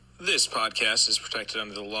This podcast is protected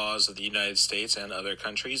under the laws of the United States and other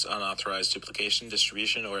countries. Unauthorized duplication,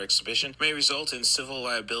 distribution, or exhibition may result in civil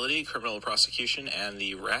liability, criminal prosecution, and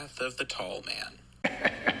the wrath of the tall man.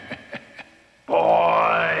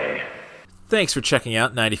 Boy! Thanks for checking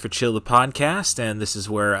out 90 for Chill, the podcast, and this is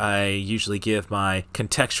where I usually give my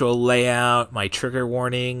contextual layout, my trigger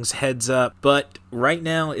warnings, heads up, but right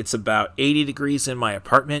now it's about 80 degrees in my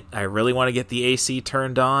apartment. I really want to get the AC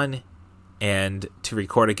turned on, and to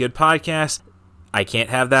record a good podcast, I can't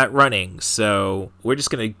have that running, so we're just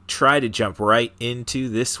going to try to jump right into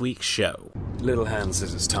this week's show. Little Hand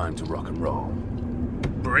says it's time to rock and roll.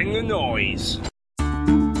 Bring the noise.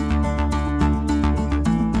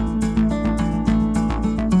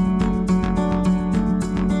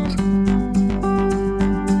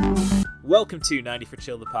 Welcome to 90 for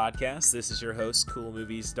Chill, the podcast. This is your host, Cool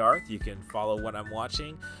Movies Darth. You can follow what I'm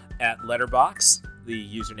watching at Letterboxd.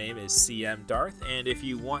 The username is CMDarth. And if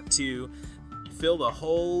you want to fill the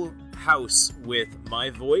whole house with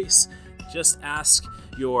my voice, just ask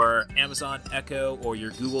your Amazon Echo or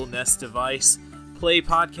your Google Nest device, play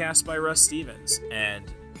podcast by Russ Stevens. And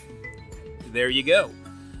there you go.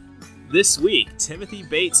 This week, Timothy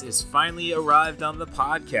Bates has finally arrived on the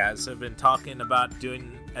podcast. I've been talking about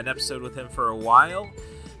doing an episode with him for a while,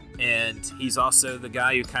 and he's also the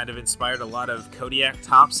guy who kind of inspired a lot of Kodiak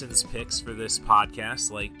Thompson's picks for this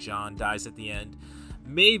podcast, like John dies at the end.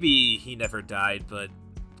 Maybe he never died, but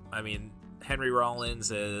I mean, Henry Rollins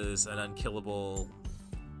is an unkillable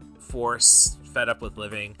force, fed up with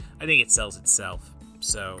living. I think it sells itself,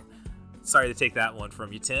 so sorry to take that one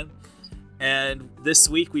from you, Tim. And this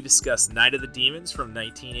week we discussed Night of the Demons from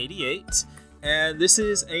 1988, and this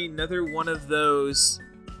is another one of those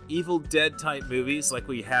Evil Dead type movies like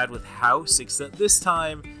we had with House, except this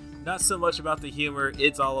time not so much about the humor,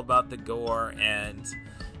 it's all about the gore and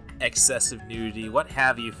excessive nudity, what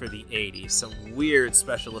have you, for the 80s. Some weird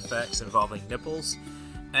special effects involving nipples.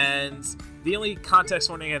 And the only context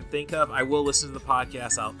warning I can think of, I will listen to the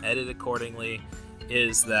podcast, I'll edit accordingly,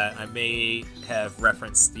 is that I may have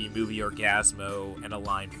referenced the movie Orgasmo and a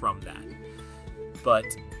line from that. But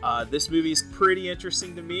this movie is pretty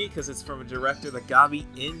interesting to me because it's from a director that got me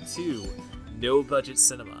into no-budget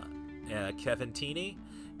cinema, Kevin Tini,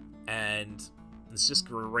 and it's just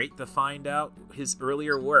great to find out his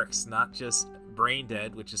earlier works, not just Brain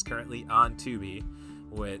Dead, which is currently on Tubi,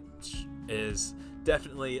 which is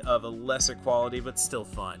definitely of a lesser quality but still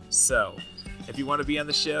fun. So if you want to be on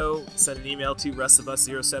the show, send an email to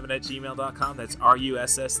russthebus07@gmail.com. That's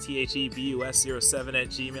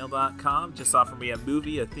RUSSTHEBUS07@gmail.com. Just offer me a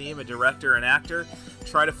movie, a theme, a director, an actor.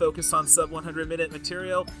 Try to focus on sub 100-minute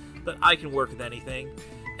material, but I can work with anything.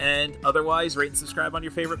 And otherwise, rate and subscribe on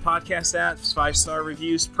your favorite podcast apps. 5-star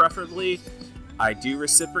reviews, preferably. I do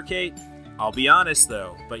reciprocate. I'll be honest,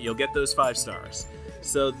 though, but you'll get those 5 stars.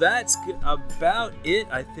 So that's about it.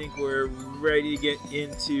 I think we're ready to get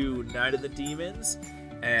into Night of the Demons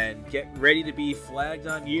and get ready to be flagged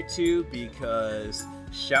on YouTube because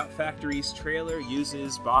Shout Factory's trailer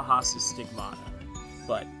uses Bauhaus's Stigmata.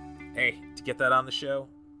 But hey, to get that on the show,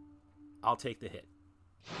 I'll take the hit.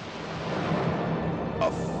 A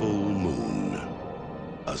full moon,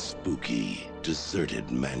 a spooky, deserted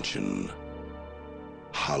mansion,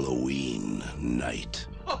 Halloween night.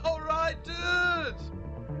 All right, dudes!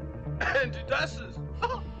 And dusters!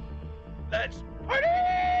 Let's party!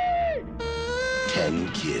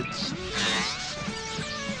 10 kids.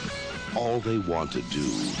 All they want to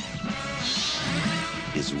do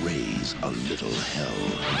is raise a little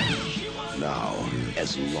hell. Now,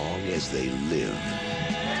 as long as they live,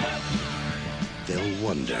 they'll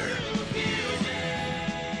wonder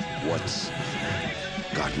what's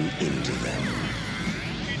gotten into them.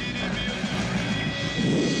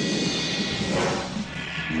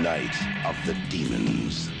 Night of the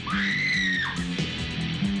Demons.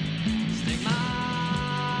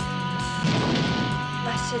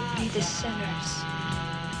 Blessed be the sinners,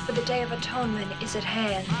 for the day of atonement is at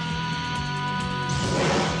hand.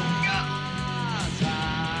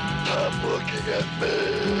 Stop looking at me.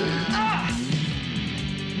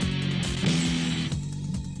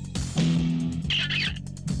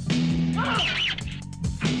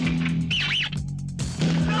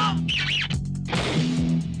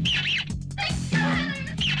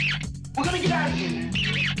 We're gonna get out of here!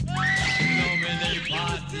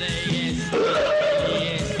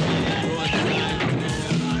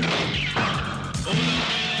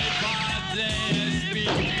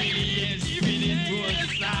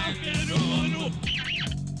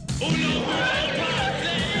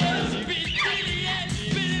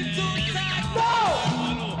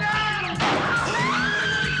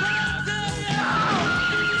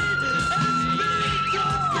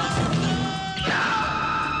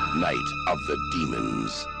 night of the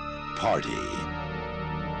demons. Party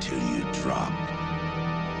till you drop.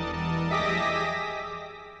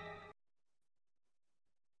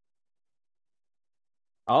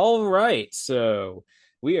 All right, so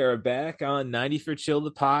we are back on 90 for Chill,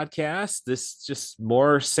 the podcast. This is just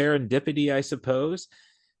more serendipity, I suppose.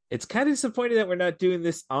 It's kind of disappointing that we're not doing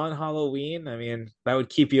this on Halloween. I mean, that would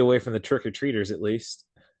keep you away from the trick-or-treaters at least.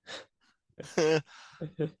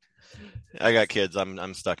 I got kids.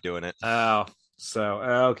 I'm stuck doing it. Oh, so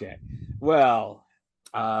okay. Well,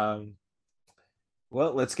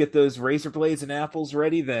 let's get those razor blades and apples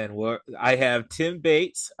ready then. I have Tim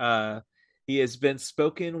Bates. He has been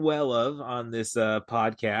spoken well of on this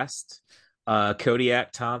podcast.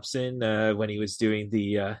 Kodiak Thompson, when he was doing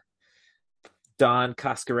the Don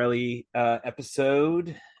Coscarelli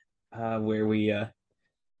episode, where we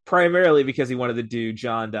primarily because he wanted to do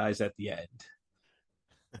John Dies at the End.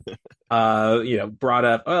 Brought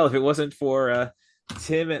up, well, if it wasn't for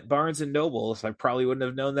Tim at Barnes and Nobles, I probably wouldn't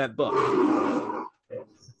have known that book.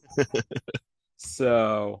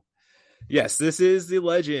 So, yes, this is the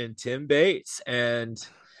legend, Tim Bates, and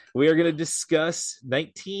we are going to discuss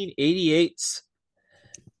 1988's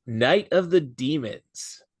Night of the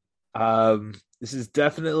Demons. This is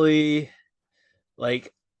definitely,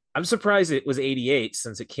 like, I'm surprised it was 88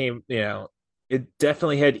 since it came, it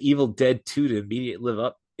definitely had Evil Dead 2 to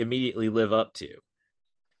immediately live up to.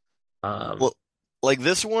 Well, like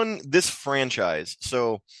this franchise.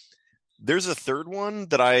 So there's a third one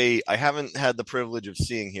that I haven't had the privilege of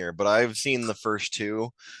seeing here, but I've seen the first two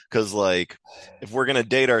because, like, if we're gonna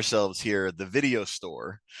date ourselves here, the video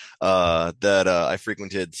store that I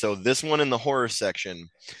frequented. So this one in the horror section,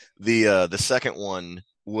 the second one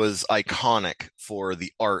was iconic for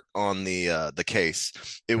the art on the case.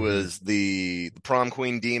 It was the prom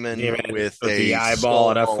queen demon with the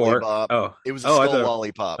eyeball and a fork. It was a skull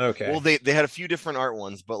lollipop. Okay. Well, they had a few different art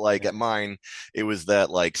ones, but like at mine, it was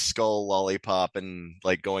that like skull lollipop and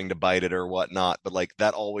like going to bite it or whatnot. But like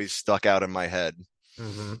that always stuck out in my head.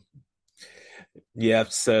 Mm-hmm. Yeah.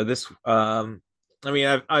 So this, I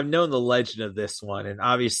mean, I've known the legend of this one, and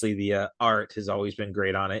obviously the art has always been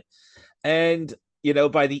great on it, and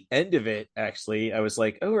by the end of it, actually, I was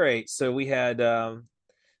like, oh, right. So we had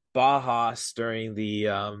Bauhaus during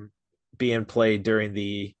the being played during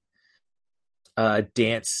the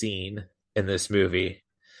dance scene in this movie.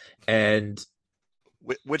 And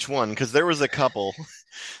which one? Because there was a couple.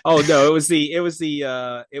 Oh no, it was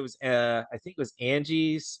I think it was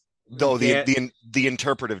Angie's. No, the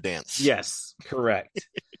interpretive dance. Yes, correct.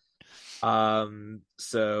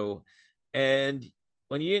 So, and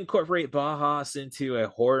when you incorporate Bauhaus into a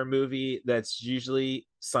horror movie, that's usually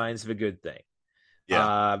signs of a good thing.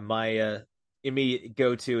 Yeah. My immediate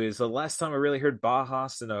go-to is the last time I really heard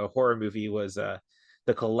Bauhaus in a horror movie was The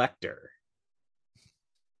Collector.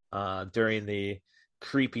 During the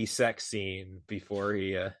creepy sex scene before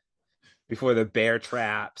the bear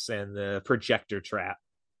traps and the projector trap.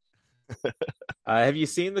 Have you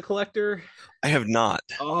seen The Collector? I have not.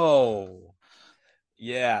 Oh.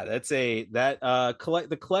 Yeah,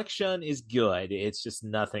 the collection is good. It's just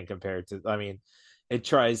nothing compared to, I mean, it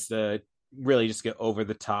tries to really just get over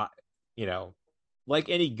the top, like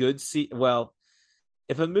any good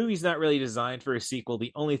if a movie's not really designed for a sequel,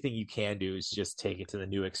 the only thing you can do is just take it to the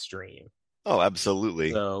new extreme. Oh,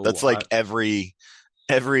 absolutely. So, that's like every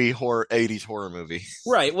horror 80s horror movie.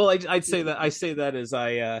 Right. Well, I'd say that. I say that as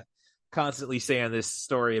I constantly say on this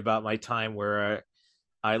story about my time where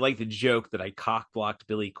I like to joke that I cock-blocked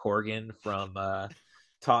Billy Corgan from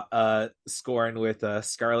scoring with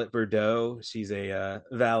Scarlett Bordeaux. She's a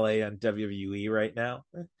valet on WWE right now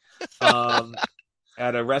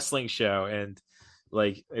at a wrestling show. And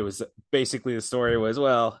like, it was basically the story was,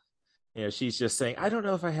 well, she's just saying, I don't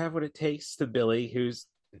know if I have what it takes to Billy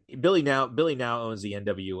now owns the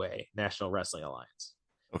NWA, National Wrestling Alliance.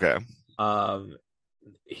 Okay.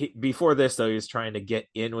 Before this, though, he was trying to get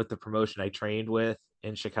in with the promotion I trained with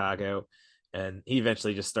in Chicago, and he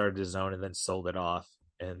eventually just started his own and then sold it off.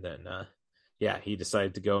 And then, he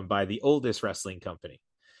decided to go and buy the oldest wrestling company.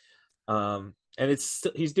 And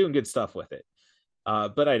he's doing good stuff with it.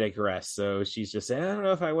 But I digress. So she's just saying, I don't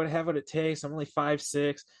know if I would have what it takes. I'm only 5'6".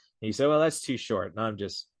 And he said, well, that's too short. And I'm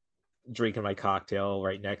just drinking my cocktail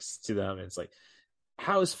right next to them. And it's like,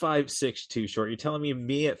 how is 5'6" too short? You're telling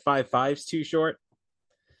me at 5'5" is too short?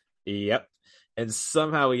 Yep. And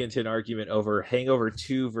somehow we get into an argument over Hangover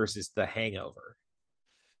 2 versus The Hangover,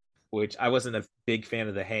 which I wasn't a big fan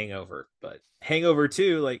of The Hangover, but Hangover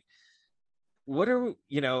 2, like, what are,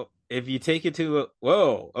 if you take it to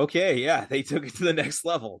whoa, okay, yeah, they took it to the next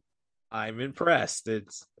level. I'm impressed.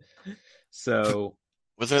 It's so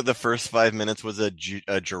Wasn't it the first 5 minutes was a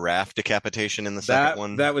giraffe decapitation in the second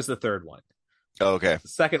one? That was the third one. Oh, okay.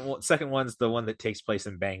 Second one's the one that takes place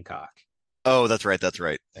in Bangkok. Oh, that's right. That's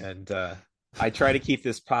right. And I try to keep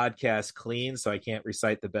this podcast clean, so I can't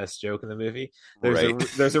recite the best joke in the movie.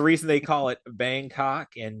 There's a reason they call it Bangkok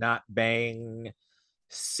and not Bang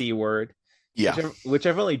C word. Yeah, which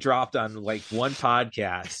I've only dropped on like one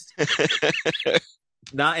podcast.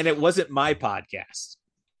 And it wasn't my podcast.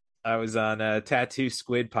 I was on a Tattoo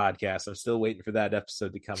Squid podcast. I'm still waiting for that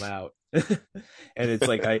episode to come out. And it's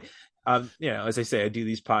like as I say, I do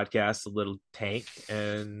these podcasts, a little tank,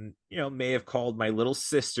 and may have called my little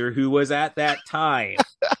sister, who was at that time.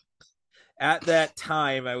 At that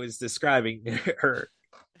time, I was describing her.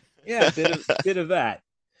 Yeah, a bit of that.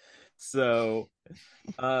 So,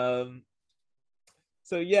 I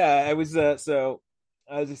was so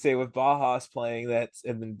as I say, with Bauhaus playing that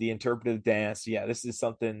and then the interpretive dance, this is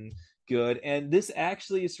something good. And this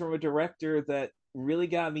actually is from a director that really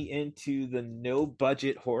got me into the no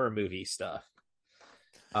budget horror movie stuff.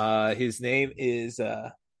 His name is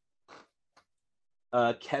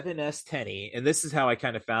Kevin S. Tenney, and this is how I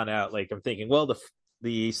kind of found out. Like, I'm thinking, well,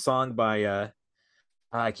 the song by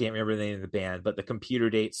I can't remember the name of the band, but the Computer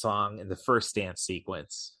Date song in the first dance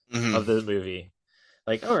sequence of the movie.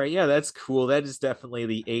 Like, all right, yeah, that's cool. That is definitely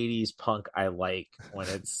the 80s punk I like when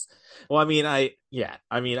it's I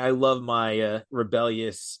love my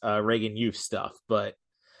rebellious Reagan Youth stuff, but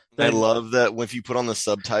I love that if you put on the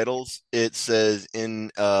subtitles, it says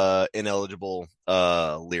ineligible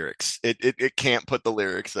lyrics. It can't put the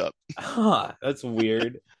lyrics up. That's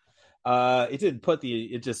weird. It didn't put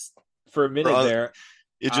it just for a minute there.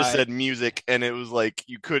 It just said music, and it was like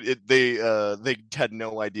they had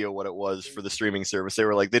no idea what it was for the streaming service. They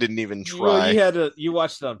were like, they didn't even try. Well, you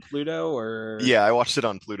watched it on Pluto, or yeah, I watched it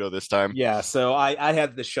on Pluto this time. Yeah, so I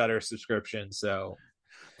had the Shudder subscription, so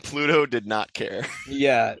Pluto did not care.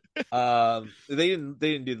 Yeah, they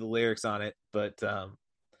didn't do the lyrics on it, but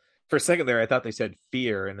for a second there, I thought they said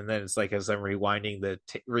fear, and then it's like as I'm rewinding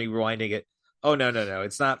it. Oh no!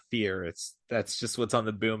 It's not fear. That's just what's on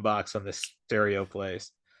the boombox on the stereo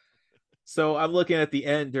plays. So I'm looking at the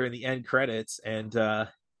end during the end credits, and I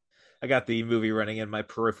got the movie running in my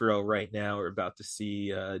peripheral right now. We're about to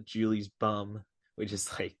see Julie's Bum, which is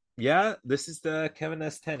like, yeah, this is the Kevin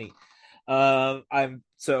S. Tenney. I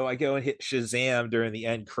go and hit Shazam during the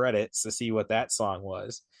end credits to see what that song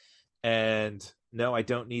was, and no, I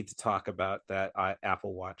don't need to talk about that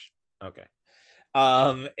Apple Watch. Okay,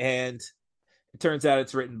 and it turns out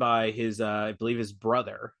it's written by his, I believe, his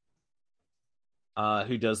brother,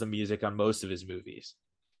 who does the music on most of his movies.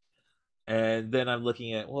 And then I'm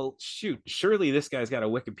looking at, well, shoot, surely this guy's got a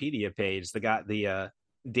Wikipedia page.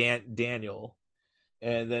 Daniel.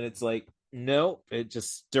 And then it's like, nope, it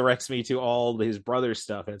just directs me to all his brother's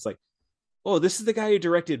stuff. And it's like, oh, this is the guy who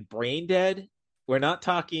directed Brain Dead. We're not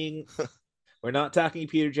talking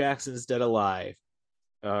Peter Jackson's Dead Alive,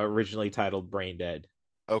 originally titled Brain Dead.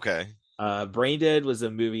 Okay. Brain Dead was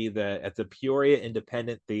a movie that at the Peoria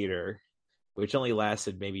Independent Theater, which only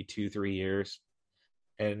lasted maybe 2-3 years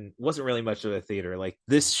and wasn't really much of a theater, like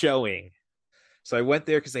this showing. So I went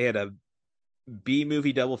there because they had a B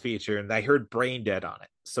movie double feature and I heard Brain Dead on it.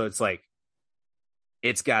 So it's like,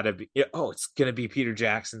 it's gotta be, it's gonna be Peter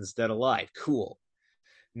Jackson's Dead Alive. Cool.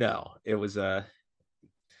 No, it was a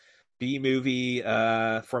B movie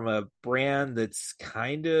from a brand that's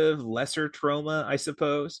kind of lesser trauma, I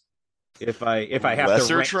suppose. If I have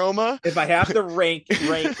lesser trauma, if I have to rank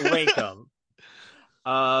them,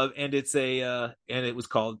 and it's and it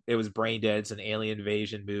was Brain Dead. It's an alien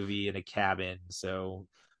invasion movie in a cabin. So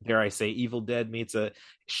dare I say, Evil Dead meets a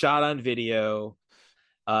shot on video.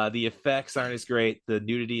 The effects aren't as great. The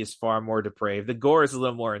nudity is far more depraved. The gore is a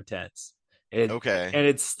little more intense. Okay, and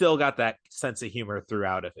it's still got that sense of humor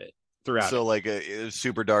throughout it. Like a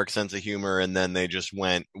super dark sense of humor, and then they just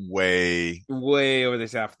went way over the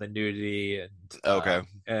top of the nudity, and okay,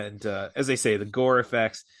 and as they say, the gore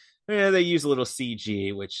effects, they use a little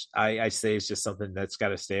CG, which I say is just something that's got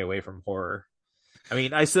to stay away from horror. I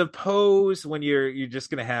mean, I suppose when you're just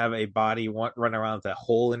gonna have a body run around with a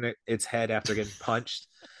hole in its head after getting punched,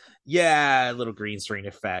 a little green screen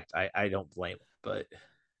effect. I don't blame it, but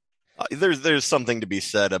there's something to be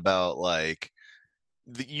said about like.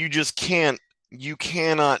 You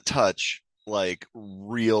cannot touch like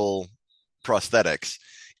real prosthetics,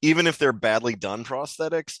 even if they're badly done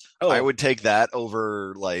prosthetics. I would take that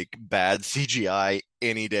over like bad CGI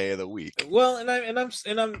any day of the week. Well, and I'm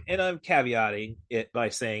caveating it by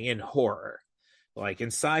saying in horror, like in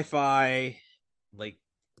sci-fi, like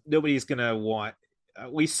nobody's gonna want.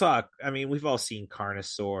 We've all seen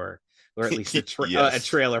Carnosaur. or at least a Yes.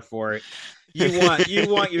 trailer for it. You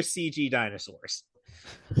want your CG dinosaurs.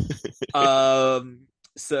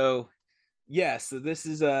 So yeah, so this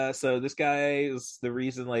is so this guy is the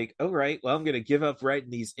reason, like, oh right, well, I'm gonna give up writing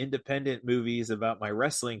these independent movies about my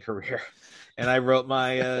wrestling career, and I wrote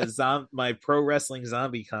my my pro wrestling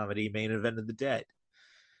zombie comedy, Main Event of the Dead.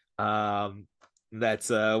 That's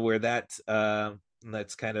where that's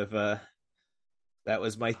kind of that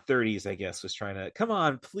was my 30s, I guess, was trying to, come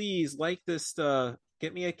on, please, like this stuff,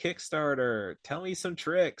 get me a Kickstarter, tell me some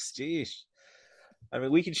tricks. Geez, I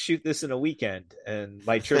mean, we can shoot this in a weekend. And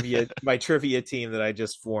my trivia team that I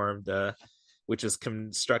just formed, which is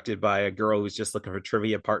constructed by a girl who's just looking for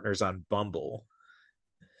trivia partners on Bumble.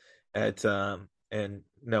 And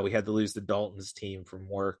no, we had to lose the Dalton's team from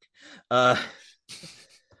work.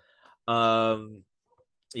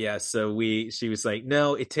 Yeah, so she was like,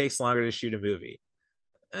 no, it takes longer to shoot a movie.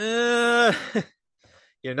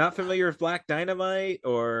 You're not familiar with Black Dynamite?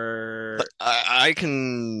 Or I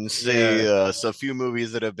can say a few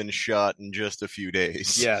movies that have been shot in just a few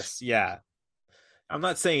days. Yes, yeah. I'm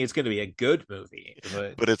not saying it's going to be a good movie,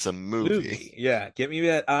 but it's a movie. Yeah, get me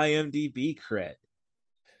that IMDb cred.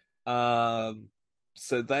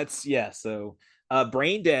 So that's so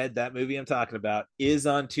Brain Dead, that movie I'm talking about, is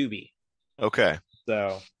on Tubi. Okay.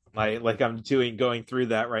 So I'm going through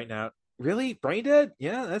that right now. Really? Brain Dead?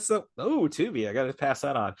 Yeah, that's Tubi. I gotta pass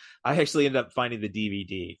that on. I actually ended up finding the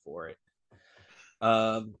DVD for it.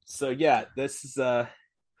 So yeah, this is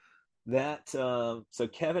that so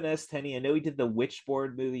Kevin S. Tenney, I know he did the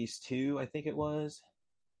Witchboard movies too, I think it was.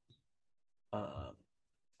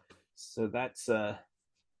 So that's so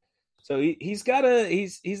he's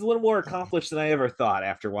a little more accomplished than I ever thought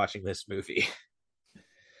after watching this movie.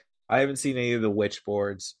 I haven't seen any of the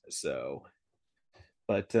Witchboards, so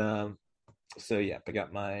yeah, I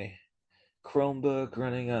got my Chromebook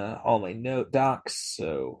running all my note docs.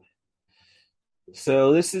 So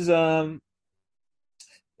this is I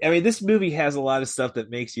mean, this movie has a lot of stuff that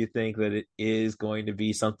makes you think that it is going to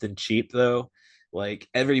be something cheap, though. Like,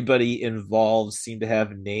 everybody involved seem to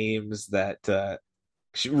have names that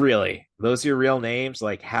really, those are your real names,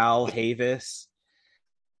 like Hal Havis,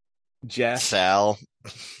 Jeff, Sal,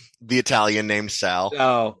 the Italian name Sal.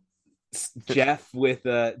 Oh, Jeff with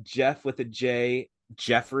a J,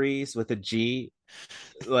 Jeffries with a G.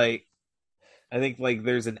 Like, I think like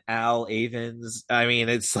there's an Al Avens. I mean,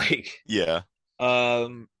 it's like, yeah.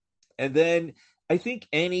 And then I think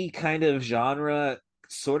any kind of genre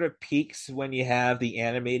sort of peaks when you have the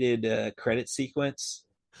animated credit sequence.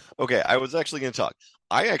 Okay, I was actually going to talk.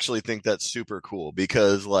 I actually think that's super cool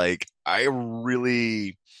because, like,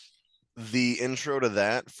 the intro to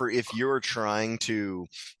that, for if you're trying to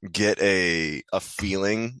get a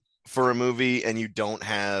feeling for a movie and you don't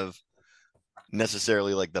have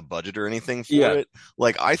necessarily like the budget or anything for it,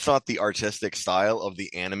 like, I thought the artistic style of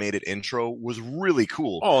the animated intro was really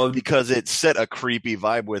cool because it set a creepy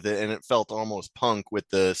vibe with it, and it felt almost punk with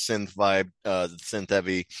the synth vibe, synth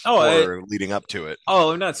heavy leading up to it.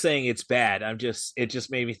 I'm not saying it's bad. It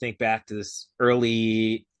just made me think back to this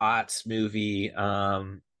early aughts movie,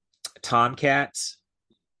 Tomcats,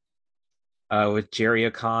 with Jerry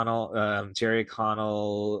O'Connell.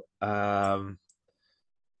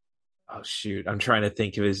 Oh shoot, I'm trying to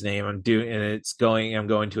think of his name. I'm going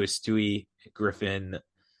to a Stewie Griffin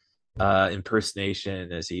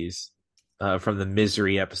impersonation as he's from the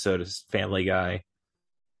Misery episode of Family Guy.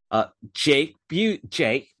 Jake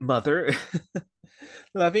Mother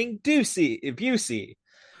loving Busey,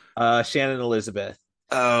 Shannon Elizabeth.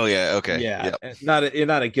 Oh yeah, okay, yeah, yep. Not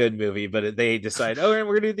a good movie, but they decide, and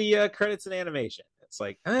we're gonna do the credits and animation. It's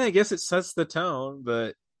like, I guess it sets the tone,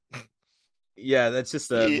 but yeah, that's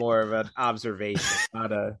just more of an observation,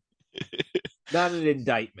 not an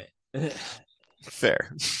indictment.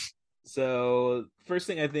 Fair. So first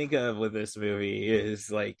thing I think of with this movie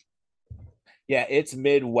is like, yeah, it's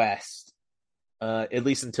Midwest, at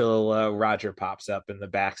least until Roger pops up in the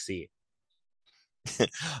back seat.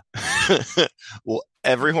 Well,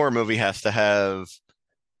 every horror movie has to have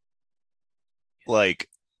like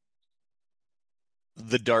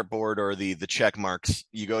the dartboard or the check marks.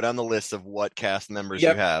 You go down the list of what cast members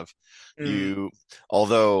you have.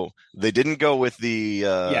 Although they didn't go with the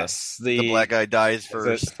black guy dies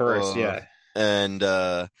first, and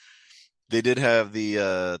they did have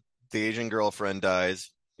the Asian girlfriend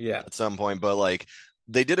dies at some point, but like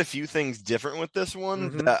they did a few things different with this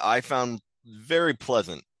one that I found very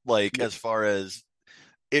pleasant, like as far as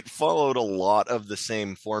it followed a lot of the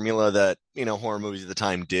same formula that, horror movies at the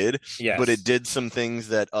time did, but it did some things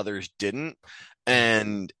that others didn't,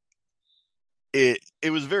 and it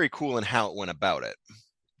was very cool in how it went about it.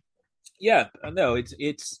 Yeah, no,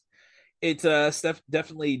 it's stuff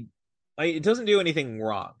definitely. It doesn't do anything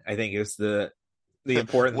wrong. I think is the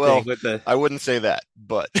important thing Well, with the. I wouldn't say that,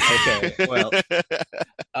 but Okay, well,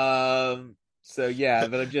 so yeah,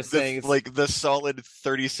 but I'm just saying it's like the solid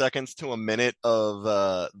 30 seconds to a minute of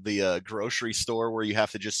the grocery store where you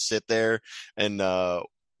have to just sit there and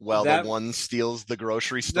while that the one steals the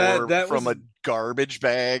grocery store that from was a garbage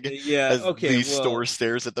bag yeah, as okay, the well, store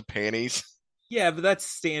stares at the panties. yeah, but that's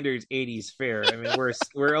standard '80s fare. I mean,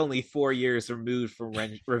 we're only 4 years removed from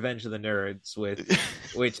Revenge of the Nerds, with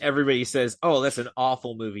which everybody says, "Oh, that's an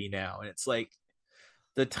awful movie now," and it's like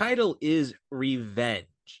the title is Revenge.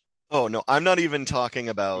 Oh no, I'm not even talking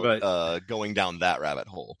about But going down that rabbit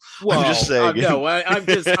hole. well, I'm just saying. no, I'm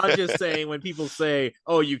just saying when people say,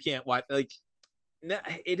 "Oh, you can't watch," like, no,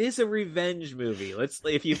 it is a revenge movie. Let's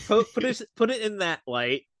if you put it in that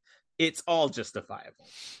light, it's all justifiable.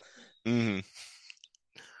 Mm-hmm.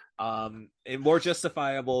 And more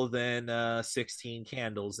justifiable than 16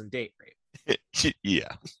 Candles and Date Rape.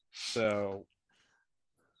 Yeah. So,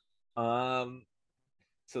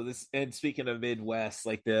 so this, and speaking of Midwest,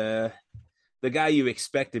 like the guy you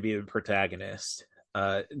expect to be the protagonist,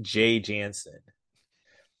 Jay Jansen.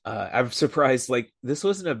 I'm surprised like this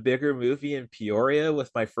wasn't a bigger movie in Peoria with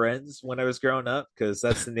my friends when I was growing up, because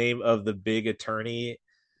that's the name of the big attorney,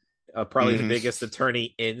 probably the biggest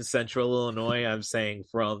attorney in Central Illinois. I'm saying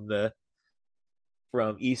from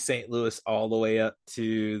East St. Louis all the way up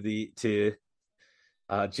to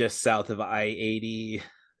just south of I-80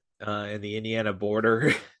 and the Indiana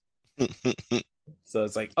border. So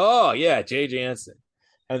it's like, oh yeah, Jay Jansen.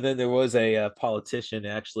 And then there was a politician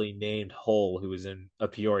actually named Hull who was in a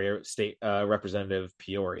Peoria state representative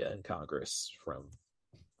Peoria in Congress for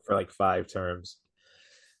like 5 terms.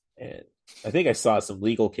 And I think I saw some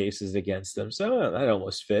legal cases against him, so that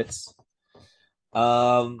almost fits.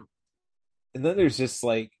 And then there's just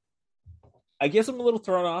like, I guess I'm a little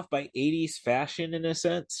thrown off by 80s fashion in a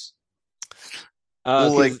sense.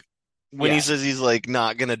 Well, like when he says he's like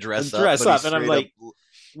not gonna dress up, and I'm like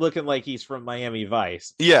looking like he's from Miami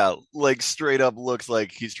Vice. Yeah, like straight up looks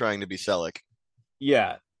like he's trying to be Selleck.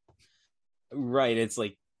 Yeah, right. It's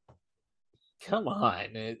like, come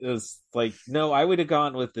on. It was like, no, I would have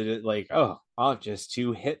gone with the like, oh, I'm just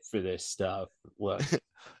too hip for this stuff. Look.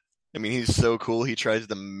 I mean, he's so cool. He tries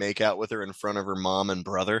to make out with her in front of her mom and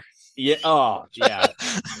brother. Yeah. Oh, yeah.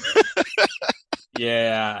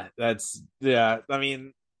 Yeah. I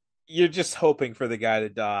mean, you're just hoping for the guy to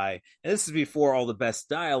die. And this is before all the best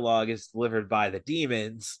dialogue is delivered by the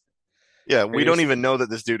demons. Yeah, we don't even know that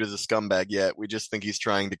this dude is a scumbag yet. We just think he's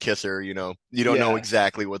trying to kiss her, you know. You don't know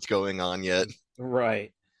exactly what's going on yet.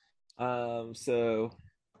 Right. So,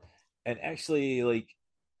 and actually, like,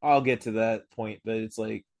 I'll get to that point, but it's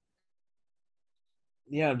like,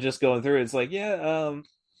 yeah, I'm just going through it. It's like, yeah,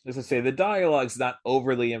 as I say, the dialogue's not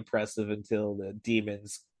overly impressive until the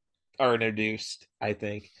demons are introduced, I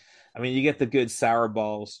think. I mean, you get the good sour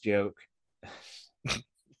balls joke.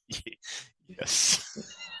 Yes.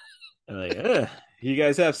 Like, you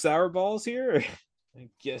guys have sour balls here? I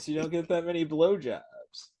guess you don't get that many blowjobs.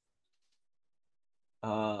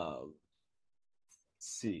 Let's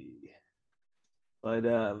see. But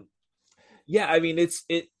yeah, I mean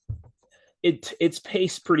it's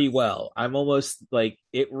paced pretty well. I'm almost like,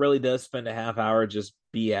 it really does spend a half hour just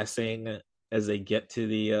BSing as they get to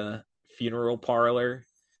the funeral parlor.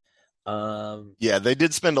 Yeah, they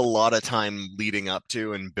did spend a lot of time leading up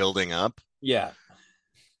to and building up. Yeah.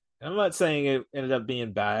 I'm not saying it ended up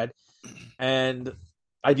being bad. And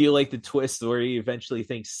I do like the twist where you eventually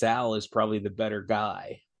think Sal is probably the better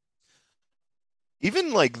guy.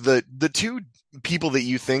 Even like the two people that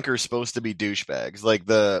you think are supposed to be douchebags, like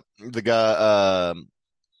the guy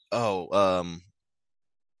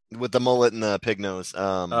with the mullet and the pig nose,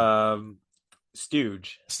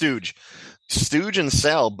 Stooge and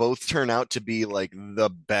Sal both turn out to be like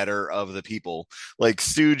the better of the people. Like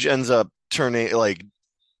Stooge ends up turning like,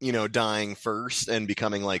 you know, dying first and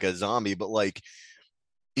becoming like a zombie, but like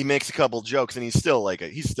he makes a couple jokes and he's still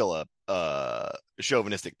a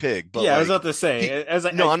chauvinistic pig. But yeah, like, I was about to say,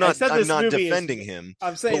 I'm not defending him.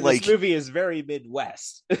 I'm saying this movie is very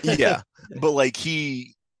Midwest. Yeah, but like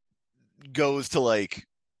he goes to like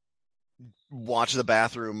watch the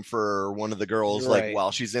bathroom for one of the girls, right, like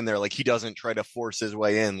while she's in there. Like he doesn't try to force his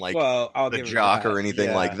way in like the jock or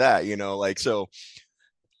anything like that, you know. Like, so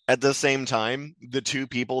at the same time, the two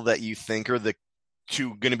people that you think are the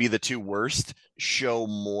two going to be the two worst show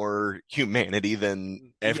more humanity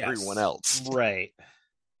than everyone else, right?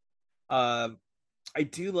 I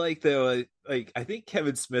do like, though, like I think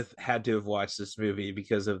Kevin Smith had to have watched this movie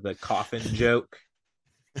because of the coffin joke.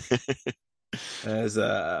 as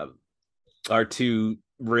our two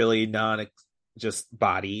really non just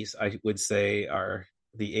bodies, I would say, are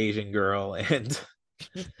the Asian girl and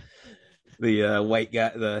the white guy,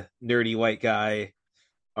 the nerdy white guy,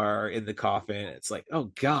 are in the coffin. It's like,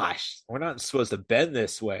 oh gosh, we're not supposed to bend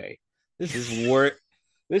this way. This is worse.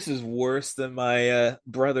 This is worse than my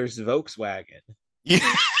brother's Volkswagen.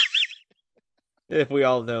 Yeah. If we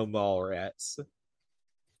all know Mallrats.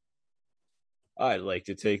 I'd like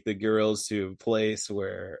to take the girls to a place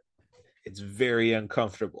where it's very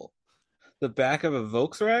uncomfortable. The back of a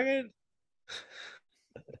Volkswagen?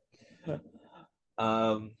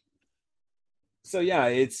 So yeah,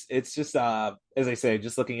 it's just as I say,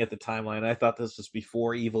 just looking at the timeline, I thought this was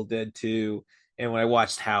before Evil Dead 2. And when I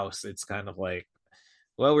watched House, it's kind of like,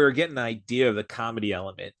 well, we were getting an idea of the comedy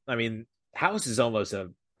element. I mean, House is almost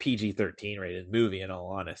a PG-13 rated movie, in all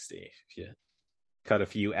honesty. If you cut a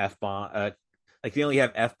few F-bomb, like they only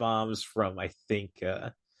have F-bombs from, I think,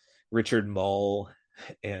 Richard Mole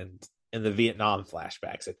and the Vietnam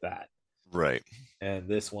flashbacks at that. Right. And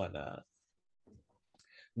this one,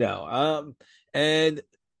 no. And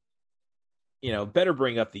better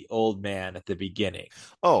bring up the old man at the beginning.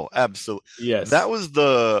 Oh, absolutely. Yes. That was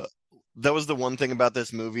the one thing about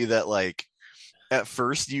this movie that, like, at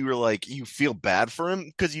first you were like, you feel bad for him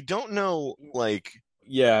because you don't know, like,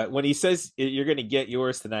 yeah, when he says you're gonna get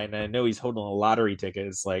yours tonight, and I know he's holding a lottery ticket,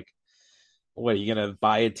 it's like, what, are you gonna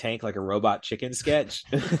buy a tank like a Robot Chicken sketch?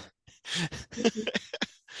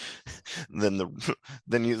 then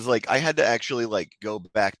he's like, I had to actually like go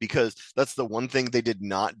back because that's the one thing they did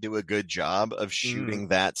not do a good job of shooting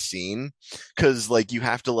that scene, because like you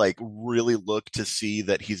have to like really look to see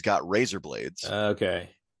that he's got razor blades. Okay.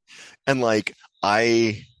 And like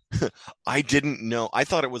I didn't know. I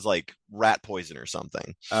thought it was like rat poison or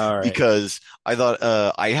something. All right. Because I thought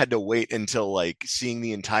I had to wait until like seeing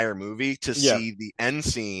the entire movie to see the end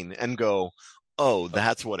scene and go, oh,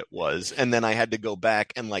 that's what it was. And then I had to go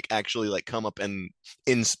back and like actually like come up and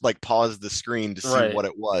pause the screen to see what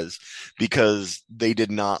it was, because they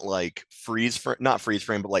did not like not freeze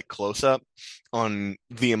frame, but like close up on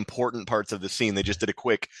the important parts of the scene. They just did a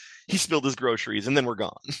quick, he spilled his groceries and then we're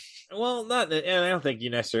gone. Well, and I don't think you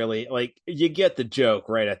necessarily, like, you get the joke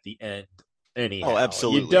right at the end anyhow. Oh,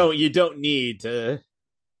 absolutely. You don't need to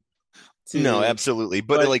no, absolutely.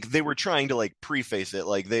 But like they were trying to like preface it,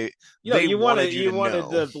 like you wanted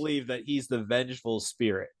to believe that he's the vengeful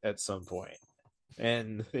spirit at some point.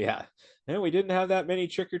 And and we didn't have that many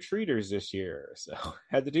trick-or-treaters this year, so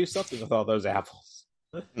had to do something with all those apples.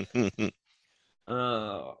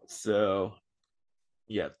 So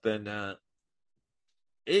yeah, then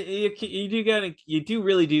you do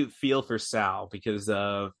really feel for Sal because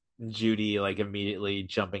of Judy like immediately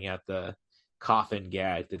jumping at the coffin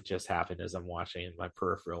gag that just happened as I'm watching in my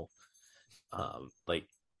peripheral. Like,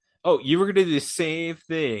 oh, you were gonna do the same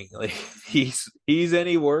thing. Like, he's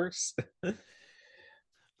any worse? The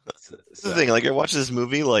thing, like, I watched this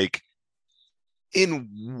movie, like, in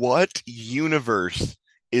what universe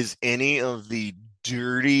is any of the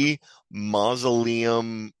dirty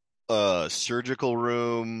mausoleum, surgical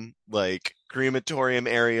room, like crematorium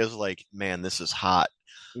areas, like, man, this is hot.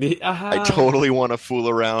 I totally want to fool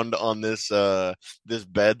around on this this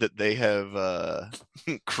bed that they have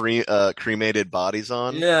cremated bodies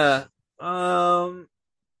on. Yeah.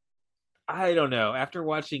 I don't know. After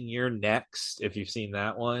watching You're Next, if you've seen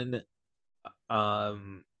that one,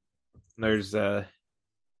 there's a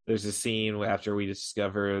scene after we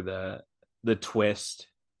discover the twist,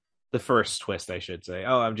 the first twist, I should say.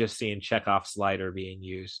 Oh, I'm just seeing Chekhov's slider being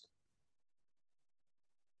used.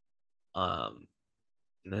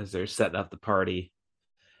 As they're setting up the party,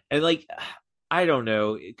 and like, I don't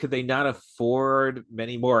know, could they not afford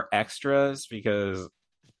many more extras, because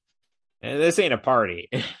this ain't a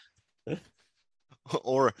party?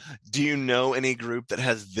 Or do you know any group that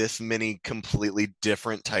has this many completely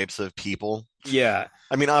different types of people? Yeah,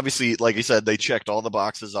 I mean, obviously, like I said, they checked all the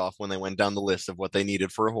boxes off when they went down the list of what they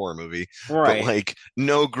needed for a horror movie, right? But like,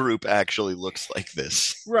 no group actually looks like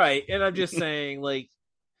this, right? And I'm just saying, like,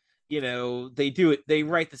 they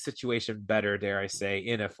write the situation better, dare I say,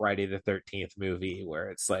 in a Friday the 13th movie,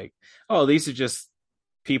 where it's like, oh, these are just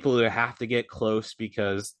people who have to get close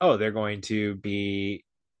because, oh, they're going to be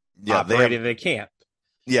operating the camp.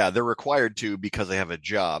 Yeah, they're required to because they have a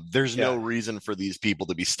job. There's no reason for these people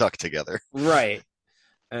to be stuck together. Right.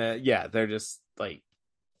 They're just like,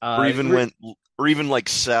 or even like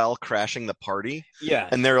Sal crashing the party. Yeah.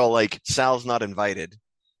 And they're all like, Sal's not invited,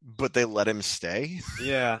 but they let him stay.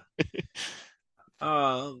 Yeah.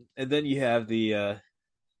 And then you have the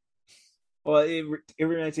Well, it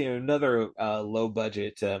reminds me of another low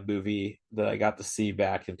budget movie that I got to see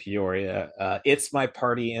back in Peoria. It's My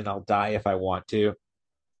Party and I'll Die If I Want to,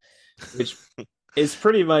 which is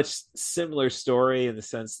pretty much similar story in the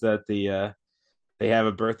sense that they have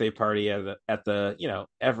a birthday party at the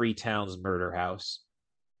every town's murder house.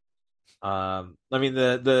 I mean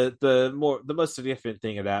the most significant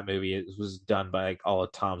thing of that movie was done by like all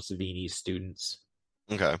of Tom Savini's students.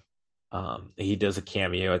 Okay. He does a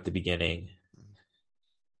cameo at the beginning,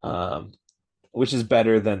 which is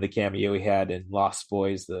better than the cameo he had in Lost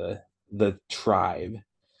Boys, the tribe.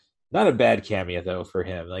 Not a bad cameo though for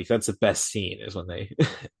him. Like that's the best scene is when they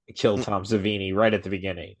kill Tom Savini right at the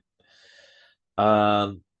beginning.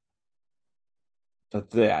 Um, but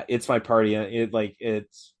yeah, It's My Party.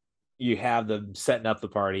 It's you have them setting up the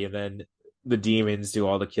party, and then the demons do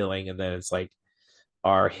all the killing, and then it's like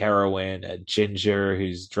our heroine, Ginger,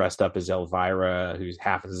 who's dressed up as Elvira, who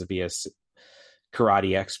happens to be a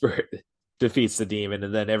karate expert, defeats the demon,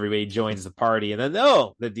 and then everybody joins the party, and then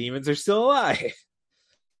the demons are still alive.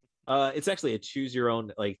 It's actually a choose your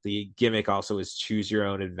own, like the gimmick also is choose your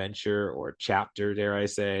own adventure or chapter, dare I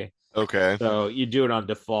say. Okay. So you do it on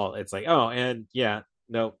default. It's like, oh, and yeah,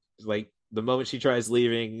 no, like the moment she tries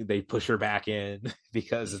leaving, they push her back in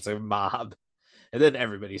because it's a mob, and then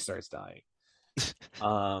everybody starts dying.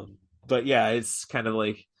 But yeah, it's kind of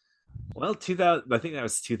like, well, 2000. I think that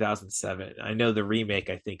was 2007. I know the remake.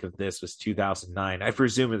 I think of this was 2009. I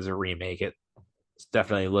presume it's a remake. It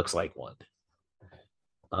definitely looks like one.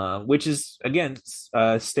 Which is again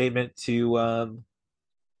a statement to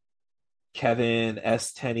Kevin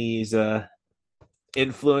S. Tenney's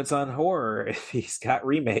influence on horror. If he's got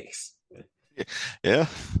remakes, yeah.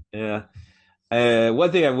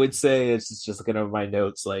 One thing I would say is just looking over my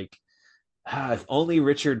notes, like if only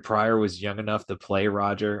Richard Pryor was young enough to play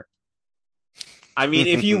Roger. I mean,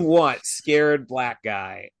 if you want scared black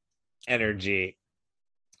guy energy,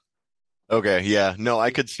 okay, yeah, no,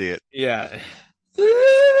 I could see it. Yeah.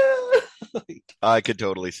 I could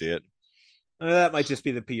totally see it. That might just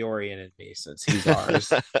be the Peorian in me since he's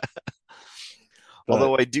ours.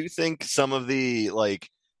 Although I do think some of the like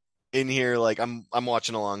in here, like I'm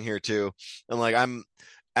watching along here too, and like I'm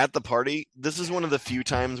at the party. This is one of the few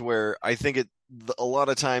times where I think a lot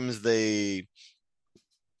of times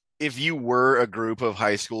if you were a group of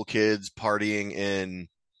high school kids partying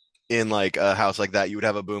in like a house like that, you would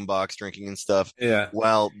have a boombox drinking and stuff. Yeah.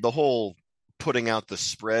 Well, the whole putting out the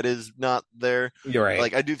spread is not there. You're right.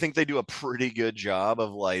 Like I do think they do a pretty good job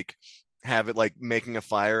of like have it like making a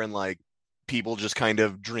fire and like people just kind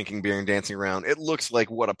of drinking beer and dancing around. It looks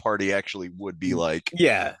like what a party actually would be like.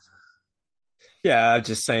 Yeah. I'm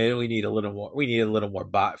just saying we need a little more. We need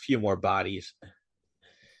a few more bodies.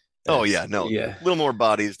 Oh yeah, no, yeah, a little more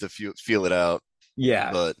bodies to feel it out.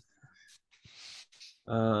 Yeah, but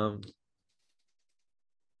and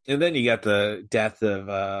then you got the death of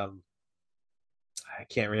I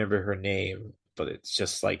can't remember her name, but it's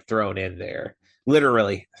just like thrown in there,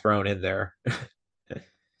 literally thrown in there,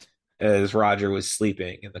 as Roger was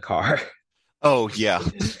sleeping in the car. Oh yeah,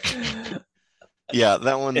 yeah,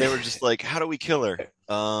 that one. They were just like, "How do we kill her?"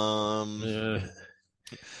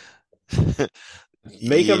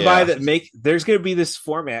 Make them buy that. There's going to be this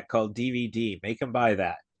format called DVD. Make them buy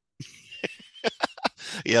that.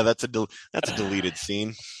 Yeah, that's a deleted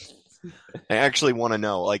scene. I actually want to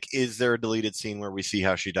know, like, is there a deleted scene where we see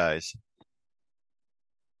how she dies?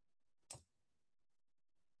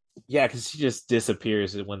 Yeah, because she just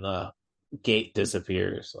disappears when the gate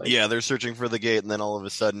disappears. Like, yeah, they're searching for the gate, and then all of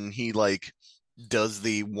a sudden he like does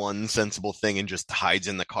the one sensible thing and just hides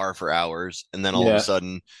in the car for hours, and then all of a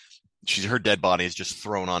sudden her dead body is just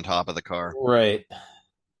thrown on top of the car. Right.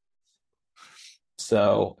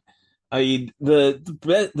 So, I mean, the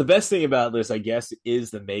best thing about this, I guess, is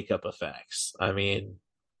the makeup effects. I mean,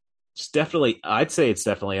 I'd say it's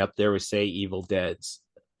definitely up there with, say, Evil Dead's.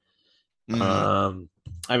 Mm-hmm.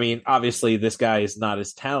 I mean, obviously, this guy is not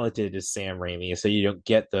as talented as Sam Raimi, so you don't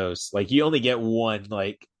get those. Like, you only get one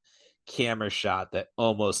like camera shot that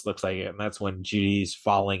almost looks like it, and that's when Judy's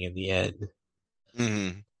falling in the end.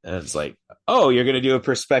 Mm-hmm. And it's like, oh, you're gonna do a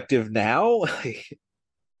perspective now?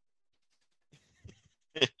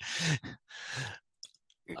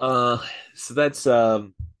 So that's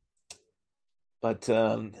but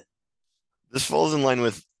this falls in line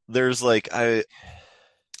with there's like it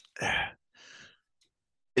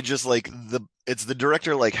just like it's the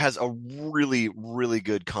director like has a really really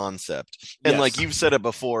good concept, and like you've said it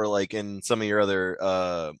before, like in some of your other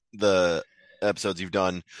the episodes you've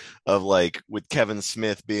done of like with Kevin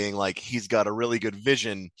Smith being like he's got a really good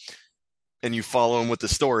vision and you follow him with the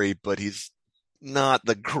story, but he's not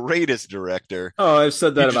the greatest director. Oh, I've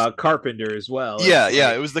said that about Carpenter as well.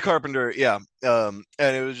 Yeah, it was the Carpenter. Yeah, and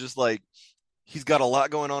it was just like he's got a lot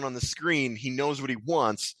going on the screen. He knows what he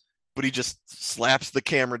wants, but he just slaps the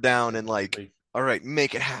camera down and like, all right,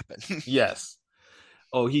 make it happen. Yes.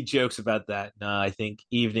 Oh, he jokes about that. I think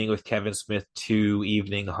Evening with Kevin Smith 2,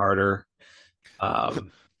 Evening Harder.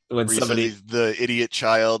 When somebody, the idiot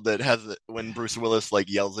child that has when Bruce Willis like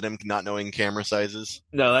yells at him, not knowing camera sizes.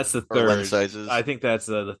 No, that's the or third. Lens sizes. I think that's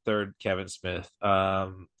the third Kevin Smith.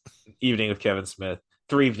 Evening with Kevin Smith.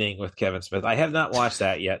 3 Evening with Kevin Smith. I have not watched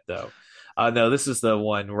that yet, though. No, this is the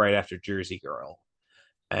one right after Jersey Girl,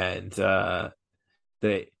 and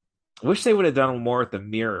they wish they would have done more with the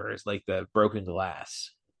mirrors, like the broken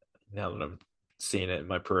glass. Now that I'm seeing it in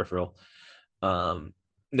my peripheral.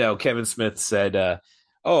 No, Kevin Smith said,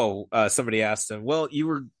 somebody asked him, well, you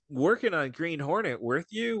were working on Green Hornet, weren't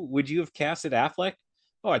you? Would you have casted Affleck?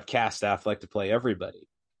 Oh, I'd cast Affleck to play everybody.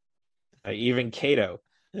 Even Kato.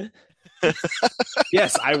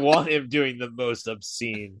 Yes, I want him doing the most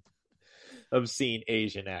obscene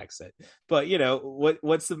Asian accent. But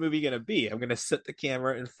what's the movie gonna be? I'm gonna set the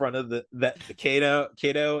camera in front of the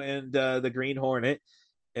Kato and the Green Hornet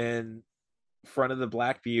in front of the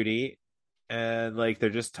Black Beauty, and like they're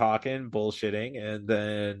just talking, bullshitting, and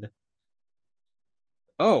then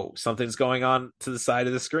something's going on to the side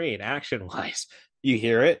of the screen, action wise. You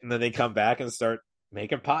hear it, and then they come back and start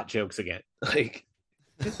making pot jokes again. Like,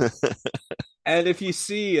 and if you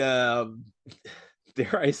see, dare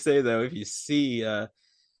I say though, if you see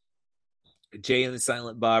Jay and the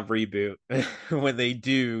Silent Bob reboot, when they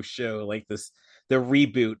do show like this, the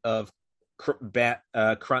reboot of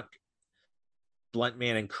Blunt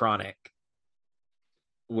Man and Chronic,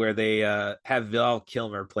 where they have Val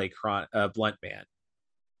Kilmer play Blunt Man,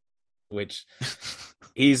 which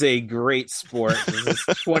he's a great sport. This is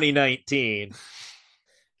 2019.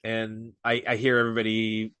 And I hear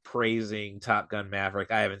everybody praising Top Gun Maverick.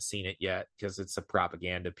 I haven't seen it yet because it's a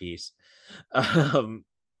propaganda piece. I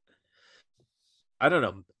don't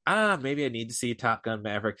know. Maybe I need to see Top Gun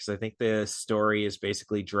Maverick because I think the story is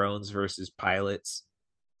basically drones versus pilots.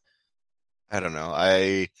 I don't know.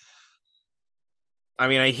 I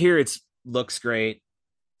mean, I hear it looks great,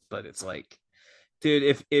 but it's like,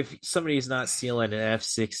 dude, if somebody's not stealing a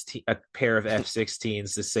pair of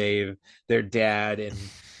F-16s to save their dad in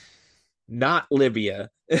not Libya,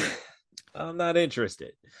 I'm not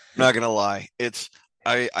interested. I'm not gonna lie.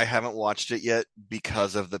 I haven't watched it yet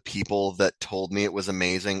because of the people that told me it was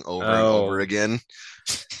amazing over and over again.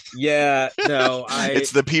 Yeah, no,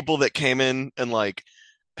 it's the people that came in and like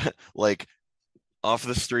off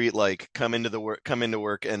the street, like come into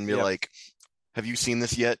work and be like, have you seen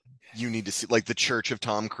this yet? You need to see, like, the Church of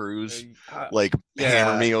Tom Cruise,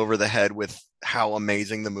 hammer me over the head with how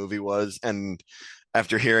amazing the movie was. And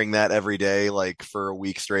after hearing that every day, like for a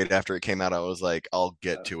week straight after it came out, I was like, I'll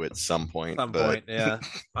get to it some point. Yeah.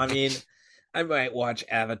 I mean, I might watch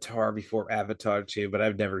Avatar before Avatar 2, but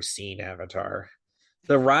I've never seen Avatar.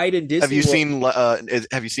 The ride in Disney. Have you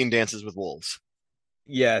seen Dances with Wolves?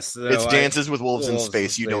 Yes. It's Dances with Wolves in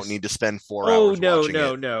Space. You don't need to spend 4 hours watching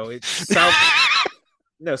it. No. It's South.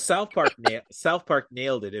 No, South Park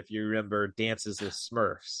nailed it. If you remember Dances with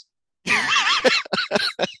Smurfs.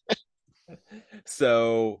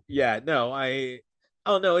 So yeah, no,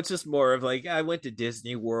 it's just more of like I went to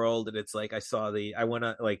Disney World and it's like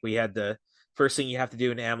we had the first thing you have to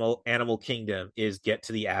do in Animal Kingdom is get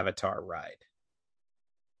to the Avatar ride.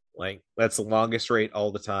 Like that's the longest ride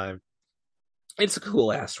all the time. It's a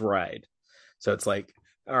cool ass ride. So it's like,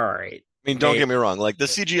 all right. I mean, don't get me wrong. Like the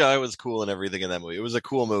CGI was cool and everything in that movie. It was a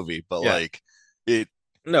cool movie, but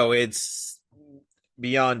it's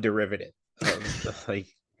beyond derivative.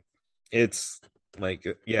 It's like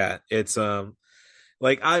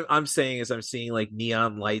I'm saying I'm seeing like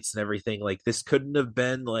neon lights and everything. Like this couldn't have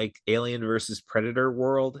been like Alien versus Predator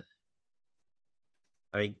world.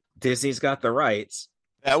 I mean, Disney's got the rights.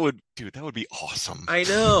 That would be awesome. I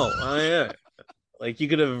know. Like you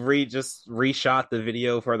could have reshot the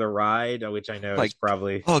video for the ride, which I know is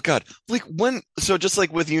probably. Oh God! Like just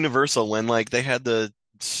like with Universal, when like they had the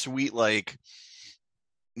sweet like,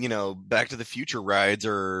 Back to the Future rides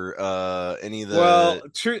or any of the. Well,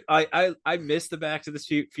 true. I missed the Back to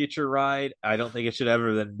the Future ride. I don't think it should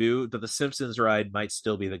ever been moved, but the Simpsons ride might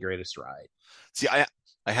still be the greatest ride. See, I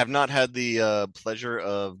have not had the pleasure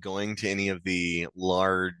of going to any of the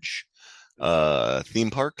large theme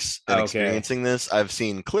parks and experiencing this. I've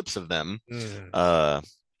seen clips of them.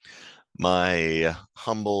 My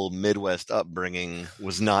humble Midwest upbringing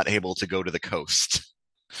was not able to go to the coast.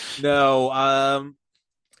 No,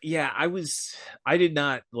 yeah, I did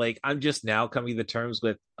not like, I'm just now coming to terms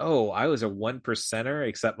with, oh, I was a one percenter,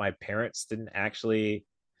 except my parents didn't actually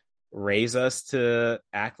raise us to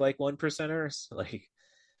act like one percenters. Like,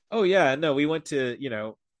 oh yeah, no, we went to,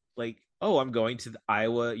 like, oh, I'm going to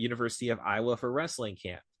the University of Iowa for wrestling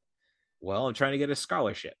camp. Well, I'm trying to get a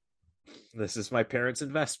scholarship. This is my parents'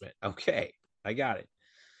 investment. Okay, I got it.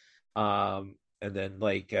 And then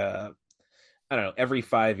like I don't know, every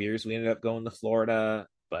 5 years we ended up going to Florida,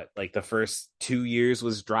 but like the first 2 years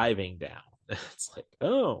was driving down. It's like,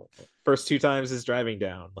 oh, first two times is driving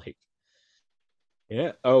down. Like,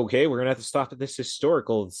 yeah, okay, we're gonna have to stop at this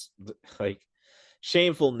historical. It's like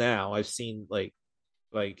shameful now. I've seen like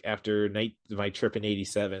after my trip in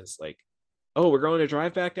 '87, it's like, oh, we're going to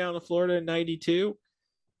drive back down to Florida in '92.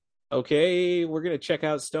 Okay, we're gonna check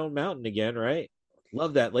out Stone Mountain again, right?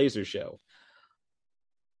 Love that laser show.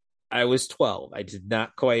 I was 12. I did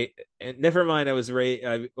not quite, and never mind. I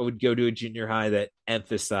would go to a junior high that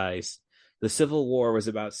emphasized the Civil War was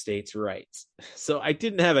about states' rights. So I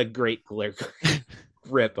didn't have a great grip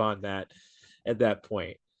on that at that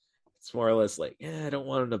point. It's more or less like, I don't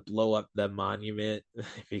want them to blow up the monument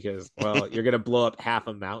because, well, you're gonna blow up half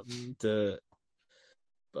a mountain to.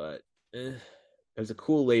 But it was a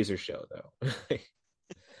cool laser show, though.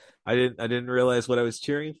 I didn't realize what I was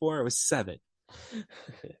cheering for. I was 7.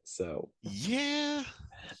 So yeah,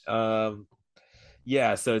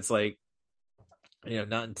 yeah. So it's like,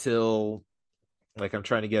 not until like I'm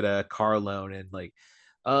trying to get a car loan and like,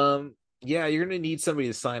 yeah, you're gonna need somebody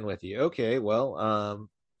to sign with you. Okay, well,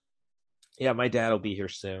 yeah, my dad will be here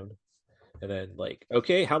soon. And then like,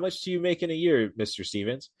 okay, how much do you make in a year, Mr.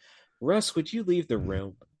 Stevens? Russ, would you leave the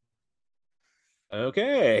room?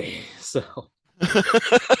 Okay, so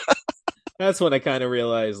that's when I kind of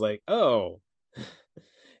realized like, oh.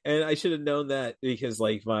 And I should have known that because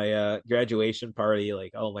like my graduation party,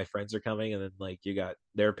 like all my friends are coming, and then like you got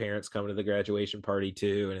their parents coming to the graduation party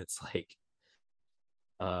too, and it's like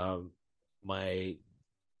my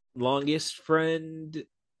longest friend,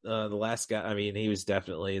 the last guy, I mean, he was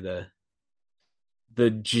definitely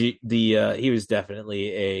he was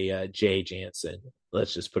definitely a Jay Jansen,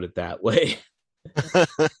 let's just put it that way.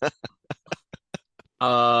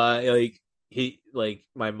 Like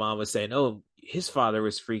my mom was saying, oh, his father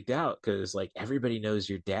was freaked out because like everybody knows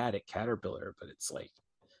your dad at Caterpillar, but it's like,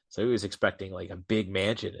 so he was expecting like a big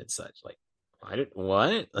mansion and such. Like, I didn't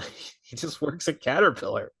what? He just works at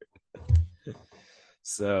Caterpillar.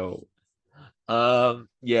 So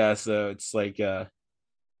yeah, so it's like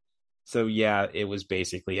so yeah, it was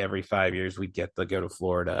basically every 5 years we'd get to go to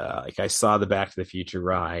Florida. Like I saw the Back to the Future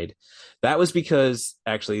ride. That was because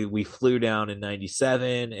actually we flew down in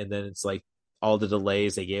 '97, and then it's like all the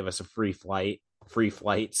delays, they gave us a free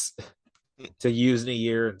flights to use in a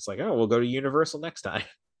year. It's like, oh, we'll go to Universal next time.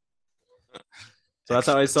 So that's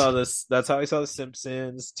how I saw this. That's how I saw the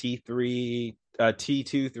Simpsons, T2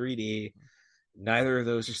 3D. Neither of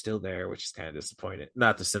those are still there, which is kind of disappointing.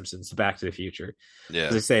 Not the Simpsons, Back to the Future. Yeah,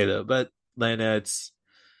 as I say though. But then it's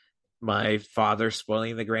my father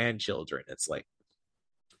spoiling the grandchildren. It's like,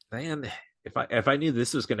 man, if I knew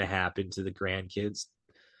this was going to happen to the grandkids,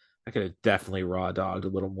 I could have definitely raw dogged a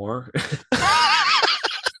little more.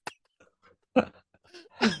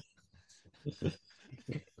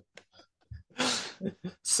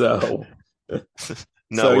 So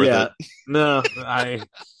not worth yeah, it. No,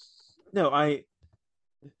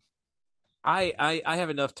 I have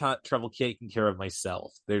enough trouble taking care of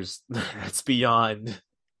myself. That's beyond.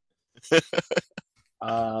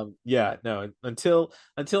 Yeah, no. Until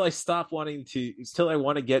I stop wanting to, until I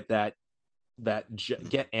want to get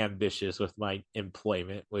get ambitious with my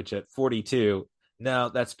employment, which at 42, no,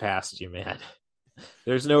 that's past you, man.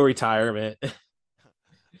 There's no retirement.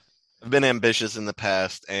 I've been ambitious in the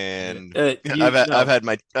past, and I've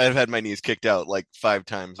had my knees kicked out like 5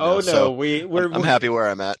 times now, oh no, so I'm happy where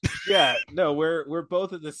I'm at. Yeah, no, we're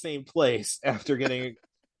both in the same place after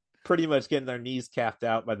pretty much getting our knees capped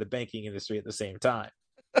out by the banking industry at the same time.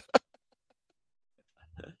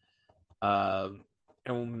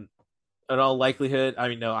 And in all likelihood, I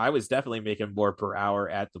mean, no, I was definitely making more per hour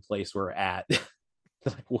at the place we're at than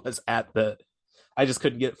I was at I just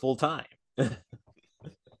couldn't get full time.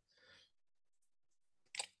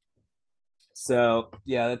 So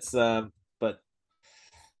yeah, that's but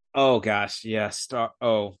oh gosh, yeah,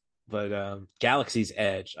 Galaxy's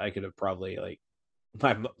Edge, I could have probably like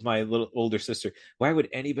my little older sister. Why would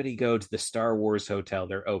anybody go to the Star Wars hotel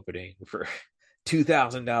they're opening for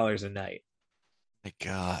 $2,000 a night? My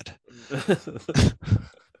God.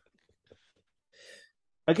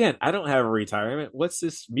 Again, I don't have a retirement. What's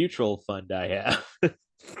this mutual fund I have?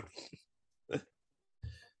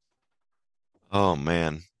 Oh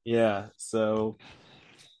man. Yeah. So,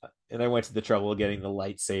 and I went to the trouble of getting the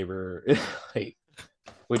lightsaber, like,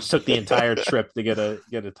 which took the entire trip to get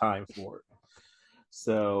a time for.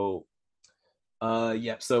 So,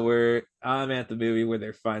 yep. So I'm at the movie where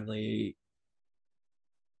they're finally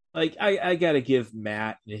like I gotta give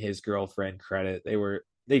Matt and his girlfriend credit.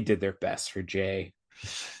 They did their best for Jay.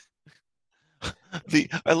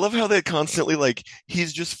 I love how they constantly like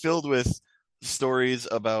he's just filled with stories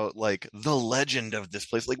about like the legend of this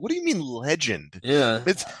place. Like, what do you mean legend? Yeah.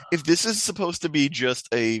 It's if this is supposed to be just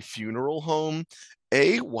a funeral home,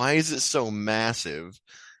 A, why is it so massive?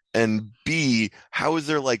 And B, how is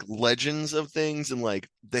there like legends of things and like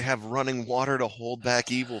they have running water to hold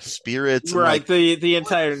back evil spirits and Right, like the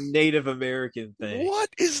entire Native American thing. what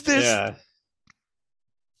is this? Yeah.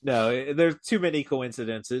 No, there's too many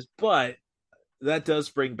coincidences, but that does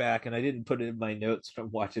bring back, and I didn't put it in my notes from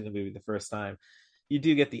watching the movie the first time. You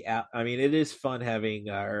do get I mean, it is fun having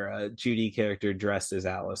our Judy character dressed as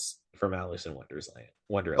Alice from Alice in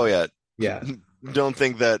Wonderland. Oh yeah. Yeah. Don't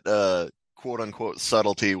think that quote unquote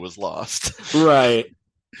subtlety was lost. Right.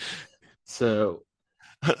 So,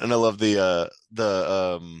 and I love the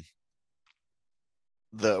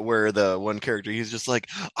where the one character he's just like,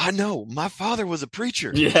 I know my father was a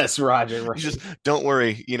preacher. Yes, Roger. Right. Just don't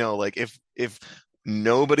worry, like if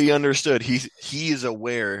nobody understood, he is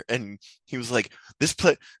aware, and he was like, this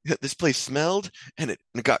place smelled and it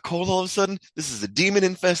got cold all of a sudden. This is a demon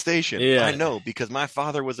infestation. Yeah. I know because my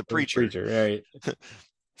father was a preacher. Right.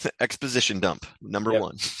 Exposition dump number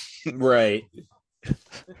one. Right.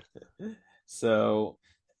 So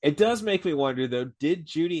it does make me wonder, though, did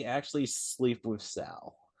Judy actually sleep with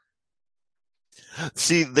Sal?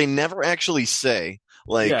 See, they never actually say.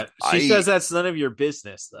 Like, yeah, she says that's none of your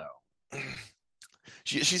business, though.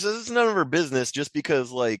 She says it's none of her business just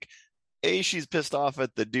because, like, A, she's pissed off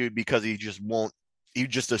at the dude because he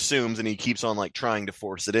just assumes and he keeps on, like, trying to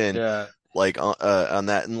force it in. Yeah. Like, on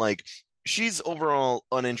that. And, like, she's overall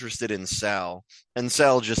uninterested in Sal, and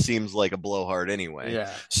Sal just seems like a blowhard anyway.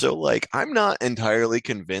 Yeah. So, like, I'm not entirely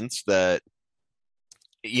convinced that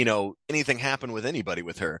anything happened with anybody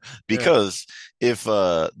with her, because if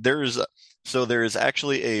there's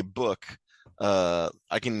actually a book,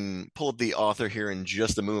 I can pull up the author here in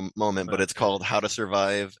just a moment, but it's called How to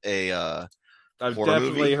Survive a I've horror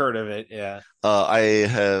definitely movie. heard of it. Yeah. I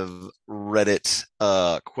have read it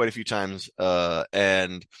quite a few times,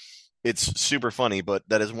 and it's super funny, but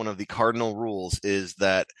that is one of the cardinal rules, is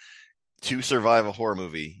that to survive a horror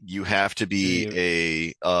movie, you have to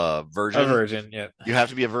be a virgin. A virgin, yeah. You have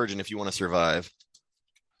to be a virgin if you want to survive.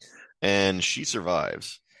 And she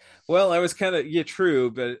survives. Well, I was kind of, true,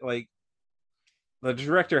 but like the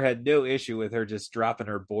director had no issue with her just dropping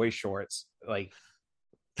her boy shorts. Like,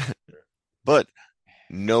 but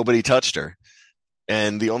nobody touched her.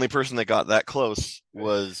 And the only person that got that close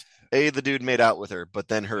was the dude made out with her, but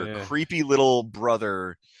then her creepy little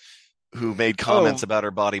brother who made comments about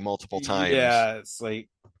her body multiple times. Yeah, it's like,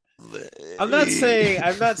 I'm not saying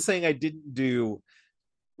I didn't do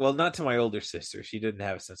well, not to my older sister. She didn't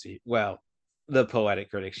have a sense of, the poetic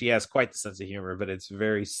critic, she has quite the sense of humor, but it's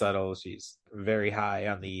very subtle. She's very high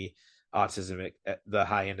on the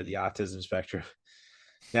high end of the autism spectrum.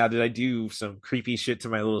 Now, did I do some creepy shit to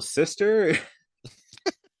my little sister?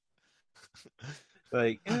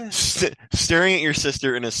 Like staring at your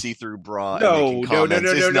sister in a see-through bra. No.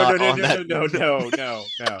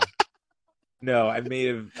 I may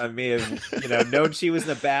have, known she was in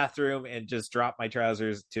the bathroom and just dropped my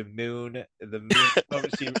trousers to moon the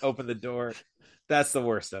moment she opened the door. That's the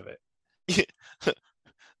worst of it.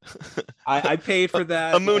 I paid for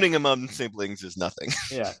that. A mooning among siblings is nothing.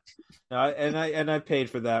 Yeah. No, and I paid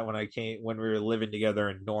for that when we were living together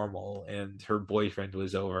in Normal, and her boyfriend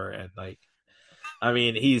was over, and like, I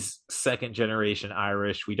mean, he's second generation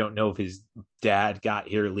Irish. We don't know if his dad got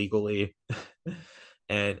here legally.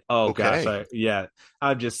 And gosh,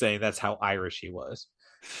 I'm just saying that's how Irish he was.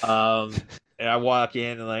 And I walk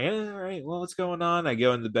in and like, all right, well, what's going on? I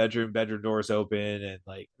go in the bedroom doors open, and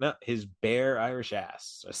like, no, his bare Irish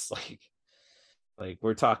ass, just like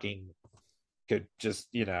we're talking, could just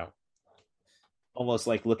almost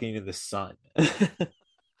like looking in the sun.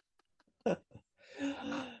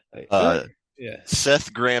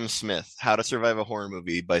 Seth Grahame-Smith, How to Survive a Horror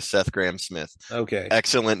Movie by Seth Grahame-Smith. Okay.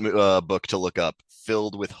 Excellent book to look up,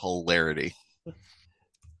 filled with hilarity.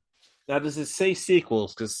 Now, does it say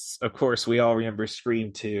sequels? Because, of course, we all remember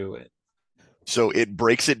Scream 2. So it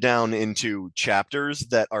breaks it down into chapters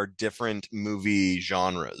that are different movie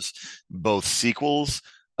genres. Both sequels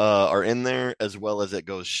are in there, as well as it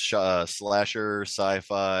goes slasher,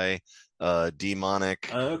 sci-fi,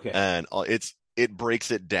 demonic. Okay. And it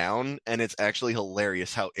breaks it down, and it's actually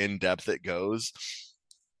hilarious how in depth it goes.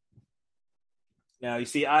 Now, you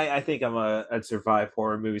see, I think I'd survive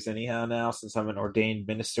horror movies anyhow now, since I'm an ordained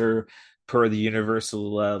minister per the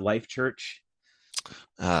Universal Life Church.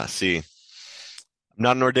 See, I'm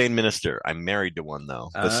not an ordained minister. I'm married to one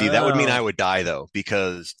though. But see, that would mean I would die though,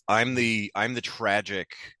 because I'm the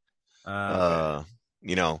tragic, okay.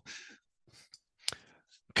 you know,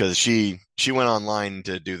 because she went online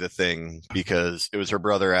to do the thing because it was her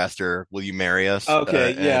brother asked her, "Will you marry us?"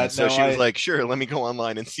 Okay, yeah. So she was like, "Sure, let me go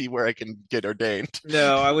online and see where I can get ordained."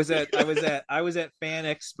 No, I was at Fan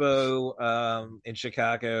Expo in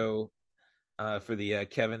Chicago for the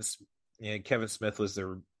Kevin Smith was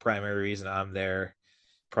the primary reason I'm there.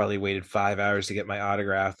 Probably waited 5 hours to get my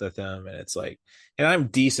autograph with him, and it's like, and I'm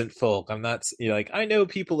decent folk. I'm not like, I know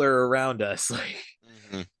people are around us.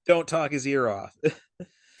 Like, don't talk his ear off.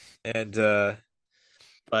 And but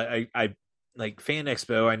I like Fan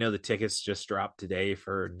Expo. I know the tickets just dropped today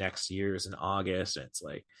for next year's in August, and it's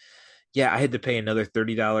like, yeah, I had to pay another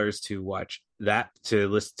 $30 to watch that, to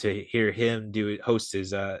listen to hear him host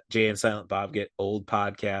his Jay and Silent Bob Get Old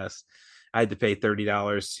podcast. I had to pay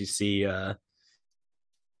 $30 to see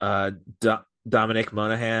Dominic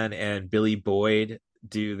Monaghan and Billy Boyd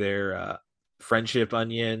do their Friendship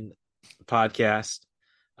Onion podcast.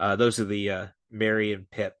 Those are the Merry and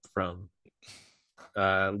Pip from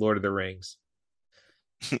Lord of the Rings.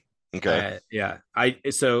 Okay. Yeah.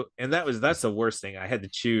 That's the worst thing. I had to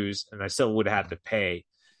choose, and I still would have had to pay.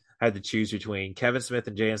 I had to choose between Kevin Smith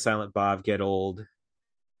and Jay and Silent Bob Get Old,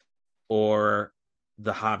 or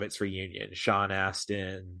the Hobbits reunion, Sean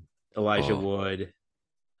Astin, Elijah Wood,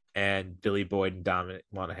 and Billy Boyd and Dominic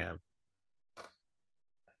Monaghan.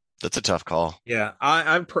 That's a tough call. Yeah,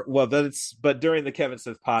 but during the Kevin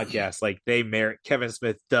Smith podcast, like Kevin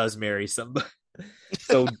Smith does marry somebody.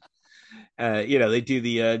 So, they do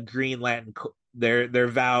the Green Lantern. Their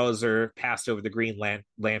vows are passed over the Green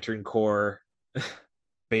Lantern Corps,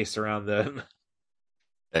 based around them.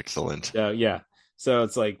 Excellent. Yeah. So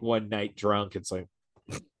it's like one night drunk. It's like,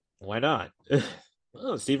 why not?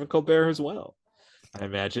 Oh, Stephen Colbert as well. I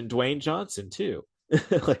imagine Dwayne Johnson too.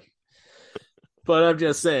 Like, but I'm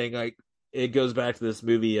just saying, like, it goes back to this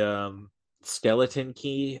movie, Skeleton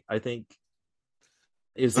Key, I think,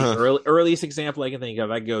 is the earliest example I can think of.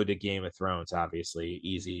 I go to Game of Thrones, obviously,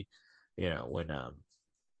 easy. When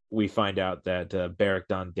we find out that Beric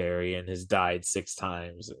Dondarrion has died 6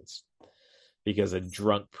 times. It's because a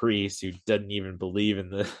drunk priest who doesn't even believe in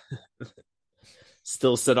the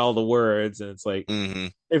still said all the words, and it's like,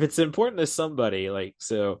 if it's important to somebody, like,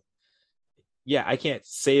 so yeah, I can't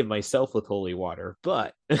save myself with holy water,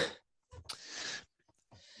 but and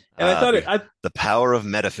I thought the power of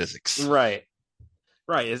metaphysics, right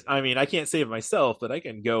is, I mean, I can't save myself, but I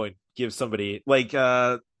can go and give somebody, like,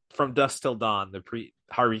 From Dusk Till Dawn,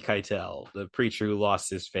 Harvey Keitel, the preacher who lost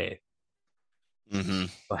his faith.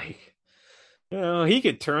 Like, he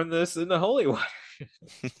could turn this into holy water.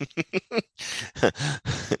 You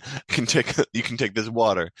can take this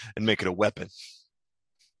water and make it a weapon.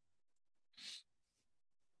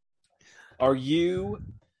 Are you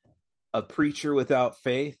a preacher without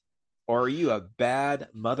faith, or are you a bad,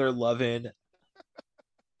 mother-loving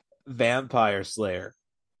vampire slayer?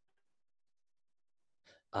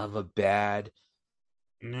 I'm a bad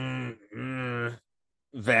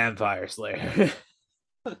vampire slayer.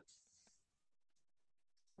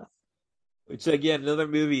 Which, again, another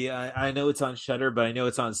movie. I know it's on Shudder, but I know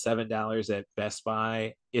it's on $7 at Best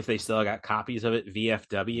Buy if they still got copies of it.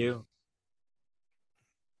 VFW.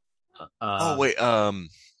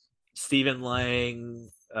 Stephen Lang,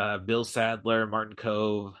 Bill Sadler, Martin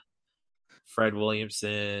Kove, Fred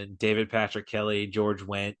Williamson, David Patrick Kelly, George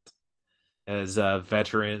Wendt as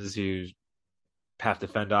veterans who have to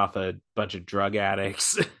fend off a bunch of drug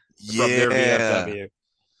addicts from their VFW.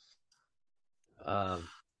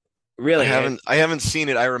 Really, I haven't seen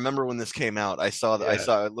it. I remember when this came out. I saw that.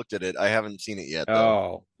 Yeah. I looked at it. I haven't seen it yet, though.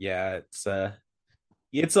 Oh yeah,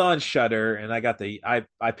 it's on Shudder, and I got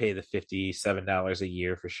I pay the $57 a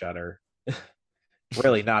year for Shudder.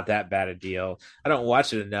 Really not that bad a deal. I don't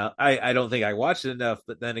watch it enough. I don't think I watched it enough,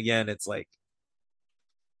 but then again, it's like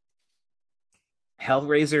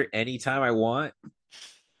Hellraiser anytime I want.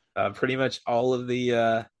 Pretty much all of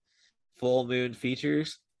the full moon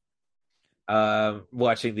features.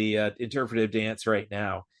 Watching the interpretive dance right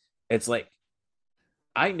now. It's like,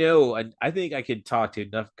 I know, I think I could talk to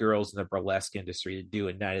enough girls in the burlesque industry to do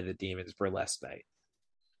a Night of the Demons burlesque night.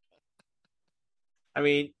 I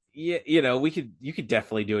mean, yeah, you could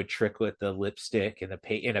definitely do a trick with the lipstick and a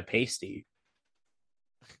pasty.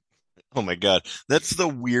 Oh my god, that's the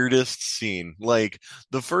weirdest scene. Like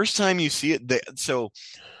the first time you see it, so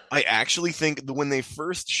I actually think when they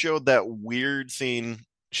first showed that weird scene,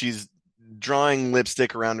 she's drawing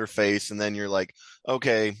lipstick around her face, and then you're like,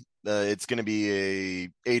 okay, it's gonna be a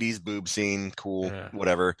 80s boob scene, cool,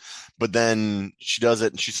 whatever. But then she does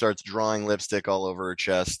it, and she starts drawing lipstick all over her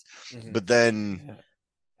chest. But then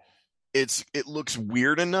it looks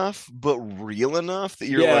weird enough but real enough that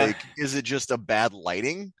you're like, is it just a bad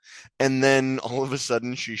lighting? And then all of a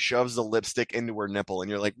sudden she shoves the lipstick into her nipple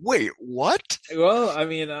and you're like, wait, what? Well, I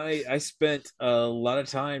mean, I spent a lot of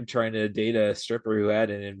time trying to date a stripper who had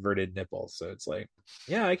an inverted nipple, so it's like,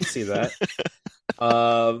 yeah, I can see that.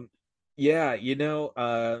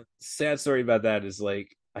 Sad story about that is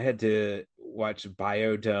like I had to watch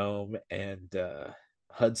Biodome and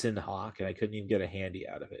Hudson Hawk, and I couldn't even get a handy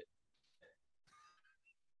out of it.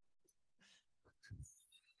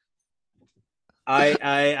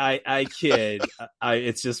 I kid.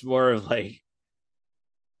 It's just more of like,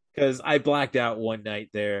 because I blacked out one night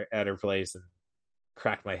there at her place and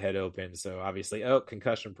cracked my head open. So obviously,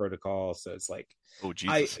 concussion protocol. So it's like, oh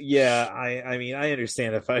Jesus. I mean, I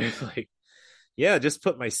understand if I like, just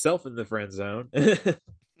put myself in the friend zone if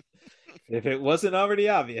it wasn't already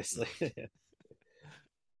obviously.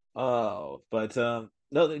 No,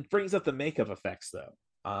 it brings up the makeup effects though.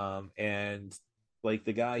 And like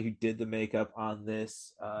the guy who did the makeup on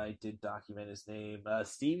this, I did document his name,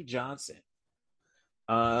 Steve Johnson.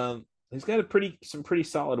 He's got some pretty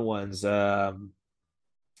solid ones.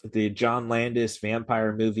 The John Landis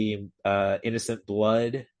vampire movie, Innocent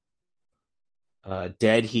Blood,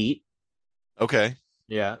 Dead Heat. Okay.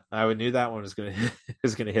 Yeah, I knew that one was gonna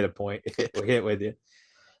hit a point. hit with you.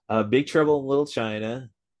 Big Trouble in Little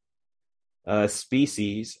China.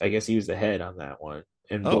 Species. I guess he was the head on that one.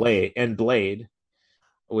 And Blade.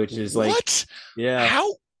 Which is like, what? Yeah.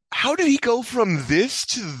 How did he go from this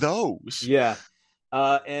to those? Yeah.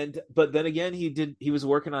 But then again, he was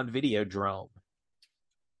working on Videodrome.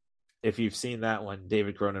 If you've seen that one,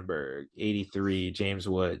 David Cronenberg, 83, James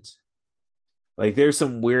Woods. Like there's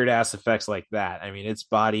some weird ass effects like that. I mean, it's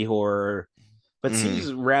body horror, but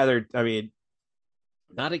seems rather, I mean,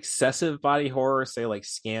 not excessive body horror, say like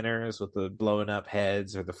Scanners with the blowing up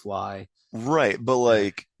heads or The Fly. Right, but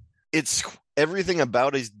like it's everything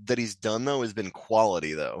about that he's done though has been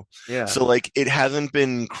quality though. Yeah. So like it hasn't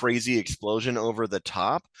been crazy explosion over the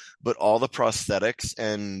top, but all the prosthetics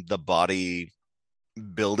and the body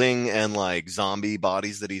building and like zombie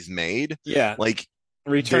bodies that he's made. Yeah. Like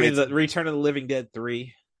Return of the Living Dead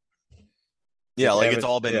 3. Yeah, like it's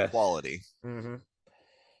all been quality. Mm-hmm.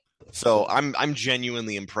 So I'm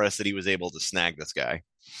genuinely impressed that he was able to snag this guy.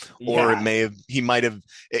 Or he might have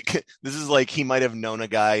this is like he might have known a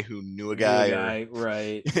guy who knew a guy.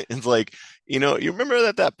 Right. It's like, you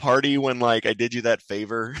remember that party when like I did you that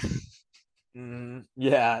favor?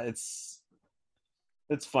 Yeah, it's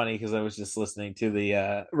funny because I was just listening to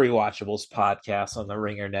the Rewatchables podcast on the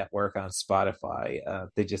Ringer Network on Spotify.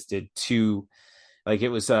 They just did 2, like it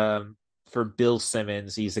was for Bill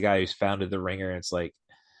Simmons. He's the guy who's founded the Ringer. And it's like,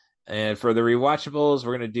 and for the Rewatchables,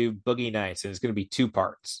 we're going to do Boogie Nights, and it's going to be 2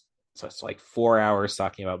 parts. So it's like 4 hours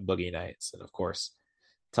talking about Boogie Nights, and of course,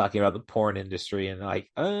 talking about the porn industry. And like,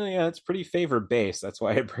 oh yeah, it's pretty favor based. That's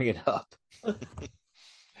why I bring it up.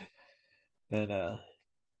 And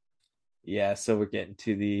so we're getting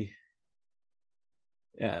to the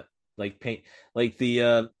paint, like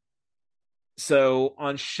the so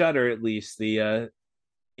on Shudder, at least the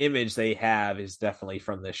image they have is definitely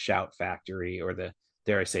from the Shout Factory, or the,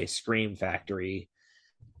 dare I say, Scream Factory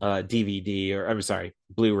DVD, or I'm sorry,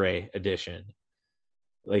 Blu-ray edition.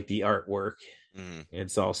 Like the artwork,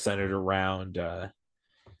 it's all centered around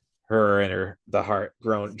her and the heart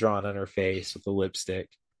drawn on her face with the lipstick.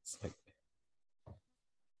 It's like,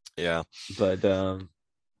 yeah, but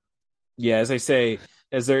as I say,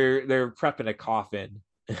 as they're prepping a coffin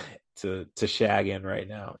to shag in right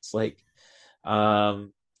now, it's like I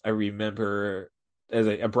remember as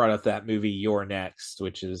I brought up that movie You're Next,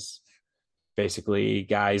 which is basically 3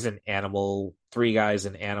 guys in animal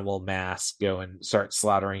masks go and start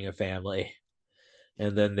slaughtering a family,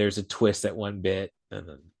 and then there's a twist at one bit, and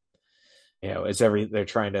then they're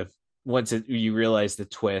trying to, you realize the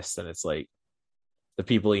twist, and it's like the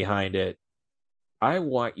people behind it, I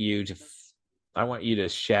want you to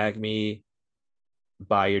shag me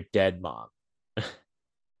by your dead mom.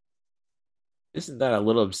 Isn't that a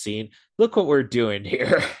little obscene? Look what we're doing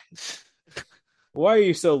here. Why are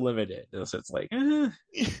you so limited? So it's like, why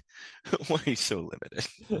are you so limited?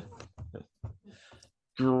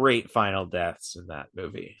 Great final deaths in that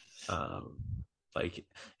movie. Like,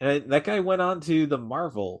 and that guy went on to the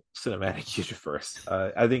Marvel Cinematic Universe.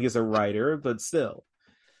 I think he's a writer, but still,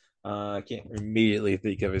 I can't immediately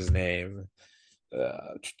think of his name.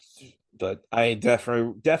 But I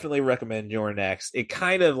definitely recommend Your Next. It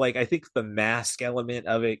kind of like, I think the mask element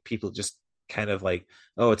of it, people just kind of like,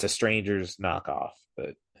 oh, it's a stranger's knockoff.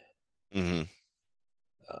 But Mm-hmm.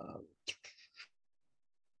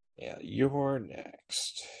 Yeah, You're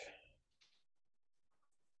Next.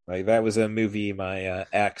 Like, that was a movie my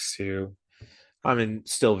ex, who I'm in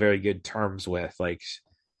still very good terms with, like,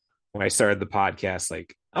 when I started the podcast,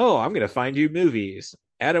 like, oh, I'm gonna find you movies.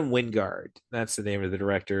 Adam Wingard, that's the name of the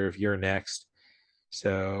director of You're Next.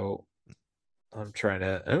 So I'm trying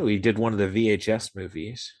to. Oh, he did one of the VHS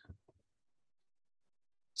movies.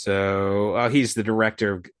 So he's the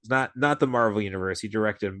director of not the Marvel universe. He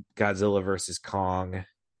directed Godzilla versus Kong.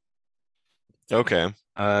 Okay.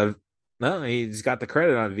 No, he's got the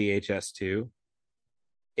credit on VHS too.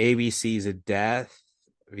 ABC's of Death,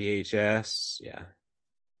 VHS, yeah.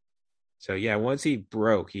 So yeah, once he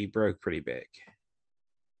broke pretty big.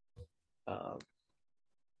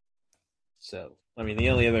 So I mean, the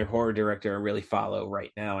only other horror director I really follow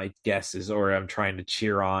right now, I guess, is, or I'm trying to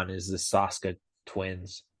cheer on, is the Saska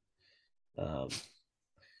twins.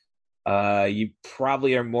 You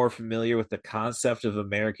probably are more familiar with the concept of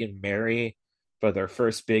American Mary, but their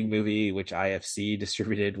first big movie, which IFC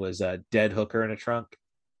distributed, was Dead Hooker in a Trunk.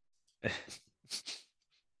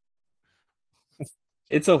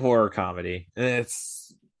 It's a horror comedy.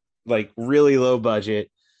 It's like really low budget.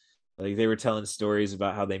 Like, they were telling stories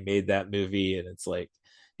about how they made that movie, and it's like,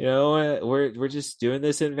 we're just doing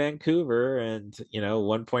this in Vancouver, and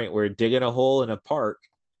one point we're digging a hole in a park,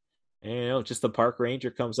 and just the park ranger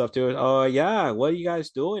comes up to it. Oh yeah, what are you guys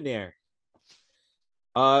doing there?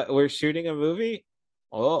 We're shooting a movie.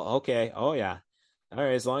 Oh, okay. Oh yeah. All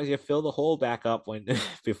right, as long as you fill the hole back up when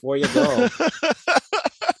before you go.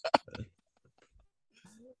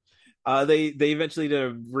 They eventually did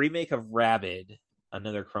a remake of Rabid,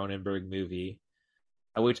 another Cronenberg movie,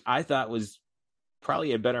 which I thought was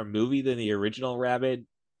probably a better movie than the original Rabid.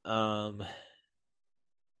 Not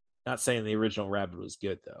saying the original Rabid was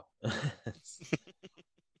good though.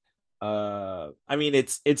 I mean,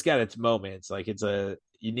 it's got its moments. Like, you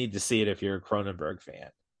need to see it if you're a Cronenberg fan.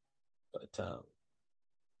 But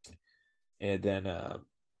and then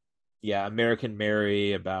yeah, American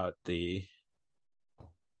Mary, about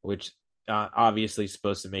which obviously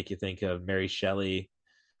supposed to make you think of Mary Shelley,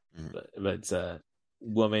 but it's a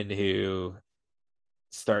woman who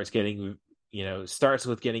starts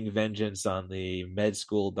with getting vengeance on the med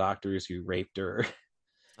school doctors who raped her.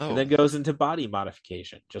 And then goes into body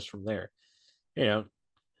modification just from there, and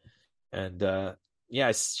yeah,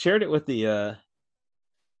 I shared it with the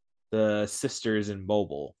sisters in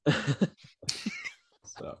Mobile.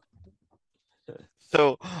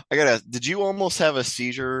 So I gotta ask, did you almost have a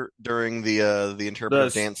seizure during the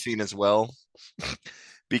interpretive dance scene as well?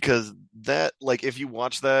 Because that, like, if you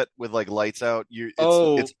watch that with like lights out,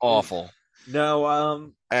 it's awful.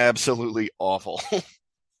 No, absolutely awful.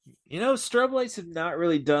 Strobe lights have not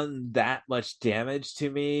really done that much damage to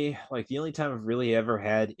me. Like, the only time I've really ever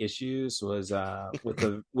had issues was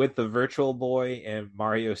with the Virtual Boy and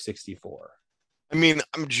Mario 64. I mean,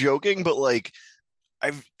 I'm joking, but like,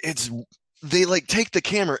 they like take the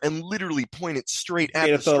camera and literally point it straight at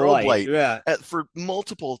the strobe light, yeah, for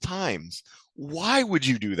multiple times. Why would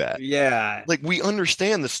you do that? Yeah, like, we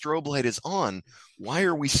understand the strobe light is on. Why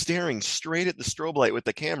are we staring straight at the strobe light with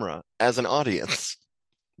the camera as an audience?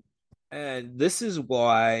 And this is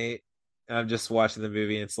why I'm just watching the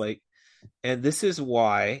movie, and it's like, and this is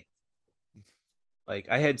why, like,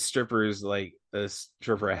 I had strippers, like, the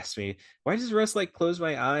stripper asked me, why does Russ like close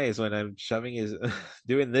my eyes when I'm shoving his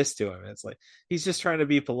doing this to him? It's like, he's just trying to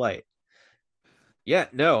be polite. Yeah,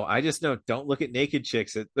 no, I just know, don't look at naked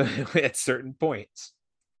chicks at certain points.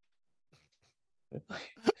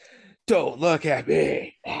 Don't look at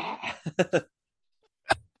me.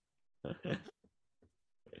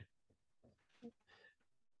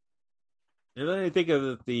 And then I think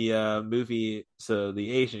of the movie, so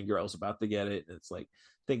the Asian girl's about to get it. And it's like,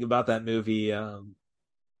 think about that movie,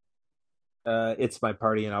 It's My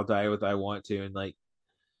Party and I'll Die With I Want To. And like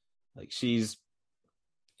she's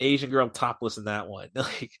Asian girl topless in that one.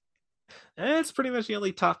 Like, it's pretty much the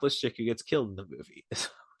only topless chick who gets killed in the movie. So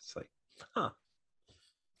it's like, huh.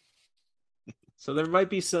 So there might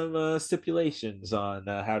be some stipulations on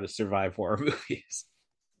how to survive horror movies.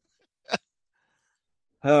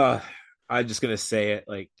 I'm just gonna say it,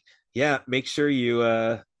 like, yeah, make sure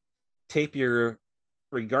you tape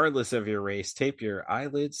regardless of your race, tape your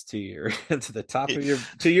eyelids to the top of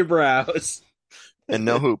your brows. And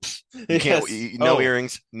no hoops. You can't. No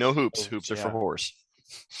earrings. No hoops. Hoops are for horse.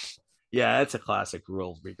 Yeah, that's a classic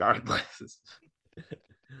rule, regardless.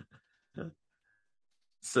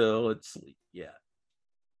 So it's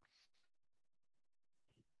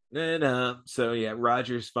And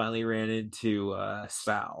Rogers finally ran into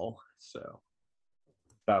Sal. So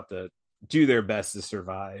about to do their best to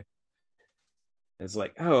survive. It's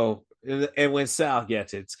like, oh, and when Sal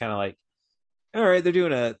gets it, it's kind of like, all right, they're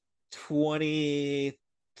doing a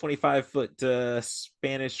 25-foot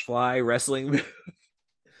Spanish fly wrestling move.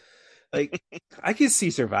 Like, I can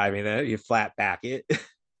see surviving that. You flat back it.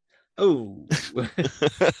 Oh,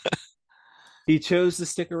 he chose to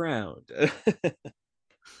stick around.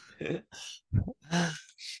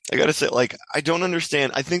 I gotta say, like, I don't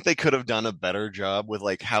understand. I think they could have done a better job with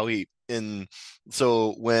like how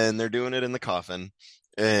so when they're doing it in the coffin,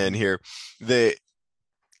 and here the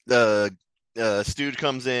stooge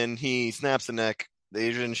comes in, he snaps the neck, the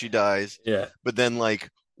Asian, she dies. Yeah. But then like,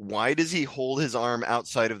 why does he hold his arm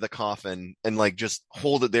outside of the coffin and like just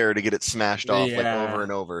hold it there to get it smashed off like over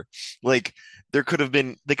and over? Like they could have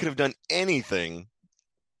done anything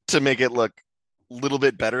to make it look a little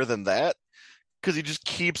bit better than that, because he just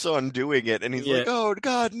keeps on doing it, and he's like, oh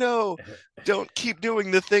God, no, don't keep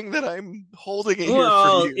doing the thing that I'm holding it here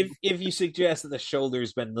for you. If you suggest that the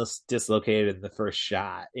shoulder's been dislocated in the first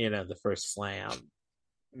shot, the first slam,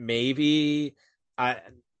 maybe I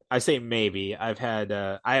say maybe. I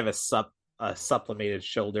have a supplemented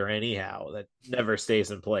shoulder anyhow that never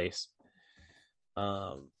stays in place.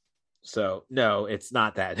 So no, it's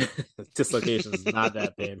not that. Dislocation is not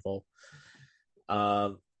that painful.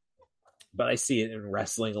 But I see it in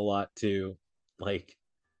wrestling a lot too. Like,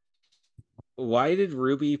 why did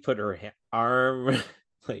Ruby put her arm,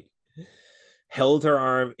 like, held her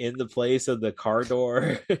arm in the place of the car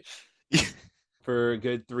door for a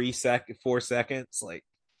good 4 seconds? Like,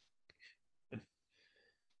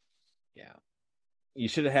 yeah, you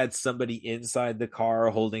should have had somebody inside the car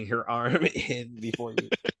holding her arm in before you.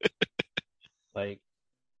 Like,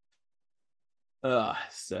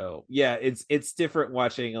 so yeah, it's different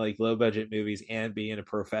watching like low budget movies and being a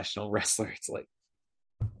professional wrestler. It's like,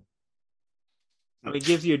 it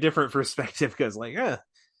gives you a different perspective, because like,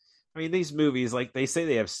 these movies, like, they say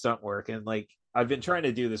they have stunt work, and like, I've been trying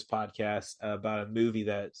to do this podcast about a movie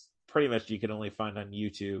that's pretty much you can only find on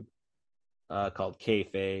YouTube, called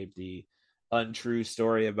Kayfabe, the true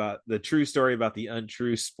story about the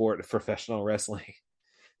untrue sport of professional wrestling,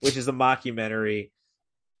 which is a mockumentary.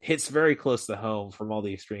 Hits very close to home from all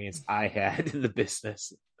the experience I had in the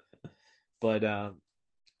business. But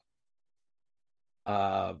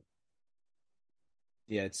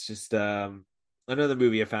it's just another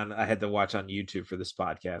movie I found I had to watch on YouTube for this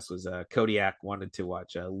podcast was Kodiak wanted to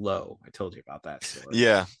watch Low. I told you about that story.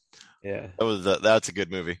 Yeah. That's a good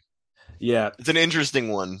movie. Yeah. It's an interesting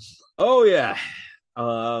one. Oh yeah.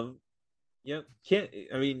 Can't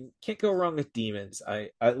go wrong with demons.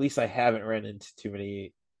 At least I haven't run into too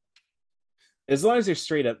many. As long as they're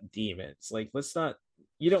straight up demons, like,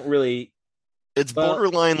 you don't really. It's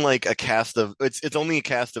borderline like a cast of. It's only a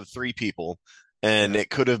cast of 3 people, and it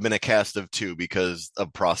could have been a cast of 2 because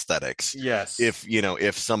of prosthetics. Yes.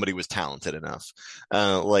 If somebody was talented enough,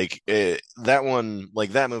 that one,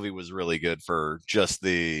 like, that movie was really good for just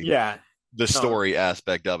the story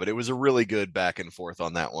aspect of it. It was a really good back and forth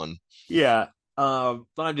on that one. Yeah. But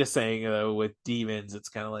I'm just saying, though, with demons, it's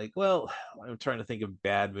kind of like, well, I'm trying to think of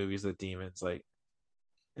bad movies with demons. Like,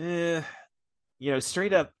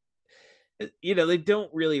 straight up, they don't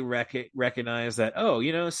really recognize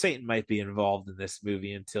that, Satan might be involved in this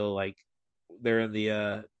movie until, like, they're in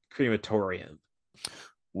the crematorium.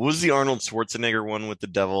 What was the Arnold Schwarzenegger one with the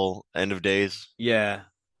devil, End of Days? Yeah.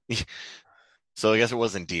 So I guess it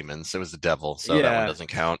wasn't demons. It was the devil. So that one doesn't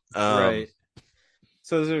count. Right.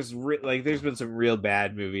 So there's been some real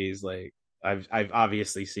bad movies, like I've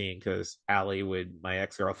obviously seen, because Allie my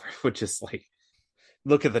ex-girlfriend, would just like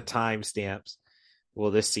look at the timestamps. Well,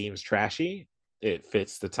 this seems trashy. It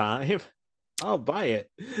fits the time. I'll buy it.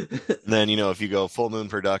 Then, if you go Full Moon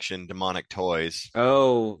Production, Demonic Toys.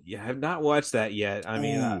 Oh yeah, I've not watched that yet. I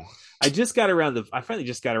mean, I finally just got around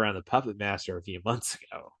the Puppet Master a few months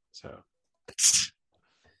ago. So.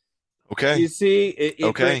 Okay. You see,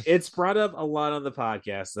 it's brought up a lot on the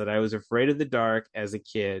podcast that I was afraid of the dark as a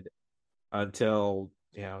kid until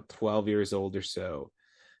 12 years old or so.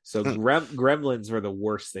 So Gremlins were the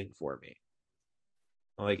worst thing for me.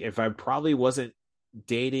 Like, if I probably wasn't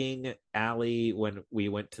dating Allie when we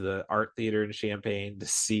went to the art theater in Champaign to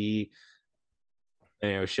see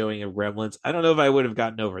showing of Gremlins, I don't know if I would have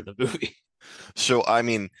gotten over the movie. So I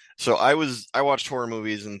mean, I watched horror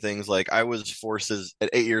movies and things like I was forced at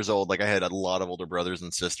 8 years old. Like I had a lot of older brothers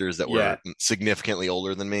and sisters that Yeah. were significantly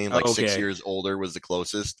older than me. Like Okay. 6 years older was the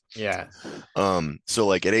closest. Yeah. So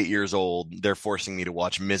like at 8 years old, they're forcing me to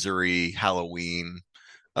watch Misery, Halloween.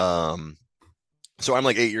 So I'm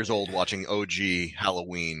like 8 years old watching OG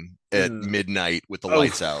Halloween at midnight with the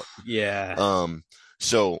lights out. Yeah.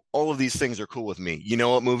 So all of these things are cool with me. You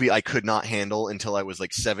know what movie I could not handle until I was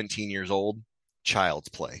like 17 years old? Child's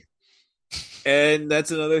Play. And that's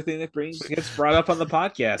another thing that gets brought up on the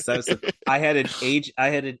podcast. I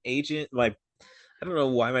had an agent, like, I don't know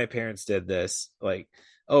why my parents did this. Like,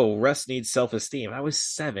 oh, Russ needs self-esteem. I was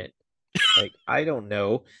 7. Like, I don't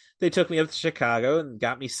know. They took me up to Chicago and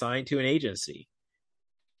got me signed to an agency.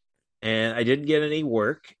 And I didn't get any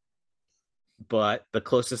work, but the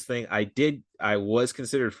closest thing I was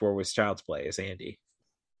considered for was Child's Play as Andy.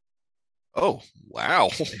 Oh, wow.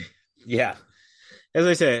 Yeah. As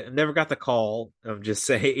I said, I never got the call. I'm just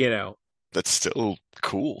saying, That's still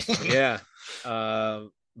cool. Yeah.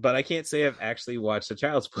 But I can't say I've actually watched a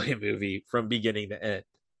Child's Play movie from beginning to end.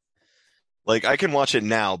 Like I can watch it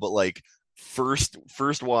now, but like first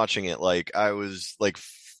watching it, like I was like,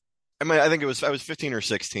 I think I was 15 or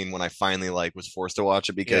 16 when I finally like was forced to watch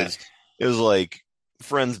it because it was like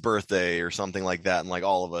friend's birthday or something like that, and like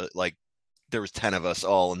all of it, like there was 10 of us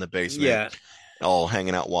all in the basement, all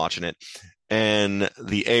hanging out watching it, and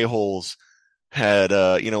the a-holes had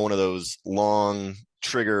one of those long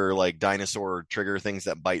trigger, like dinosaur trigger things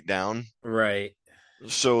that bite down. Right.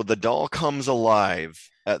 So the doll comes alive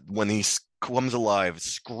when he comes alive,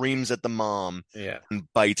 screams at the mom,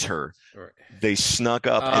 and bites her. Right. They snuck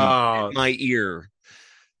up and bit my ear.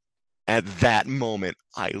 At that moment,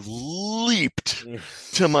 I leaped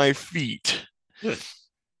to my feet.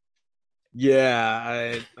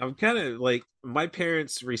 Yeah, I'm kind of like, my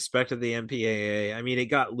parents respected the MPAA. I mean, it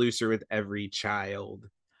got looser with every child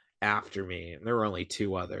after me. There were only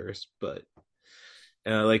 2 others, but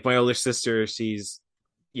like my older sister, she's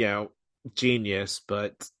genius,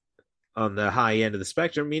 but on the high end of the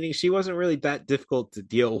spectrum, meaning she wasn't really that difficult to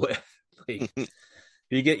deal with. Like,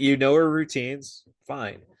 you know her routines,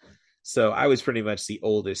 fine. So I was pretty much the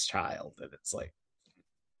oldest child, and it's like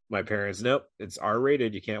my parents, nope, it's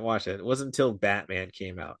R-rated, you can't watch it. It wasn't until Batman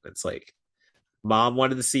came out. It's like mom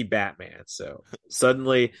wanted to see Batman, so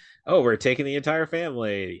suddenly, we're taking the entire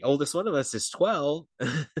family. The oldest one of us is 12.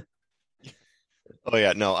 Oh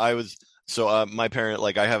yeah, no, I was my parent,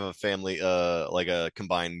 like I have a family, like a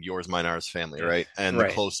combined yours, mine, ours family, right? And the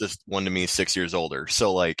closest one to me is 6 years older.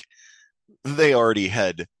 So like they had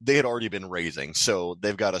already been raising, so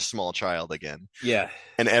they've got a small child again. Yeah.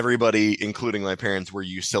 And everybody, including my parents, were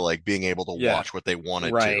used to like being able to watch what they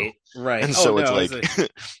wanted to. Right. And so it's like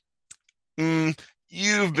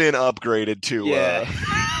you've been upgraded to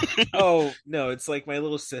Oh no, it's like my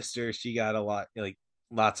little sister, she got a lot, like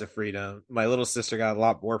lots of freedom. My little sister got a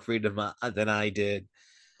lot more freedom than I did.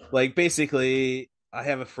 Like basically, I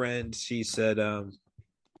have a friend, she said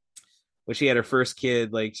when she had her first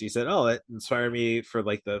kid, like she said, it inspired me for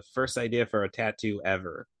like the first idea for a tattoo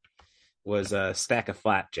ever was a stack of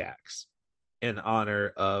flapjacks in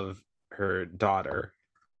honor of her daughter,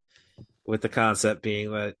 with the concept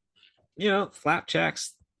being that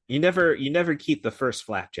flapjacks, you never keep the first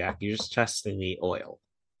flapjack, you're just testing the oil.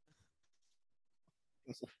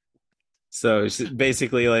 So it's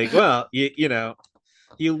basically like, well, you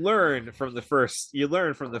learn from the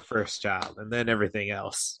first child, and then everything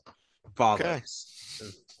else follows.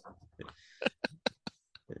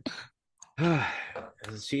 Okay.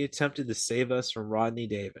 She attempted to save us from Rodney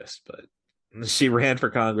Davis, but she ran for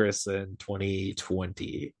Congress in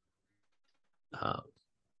 2020. Got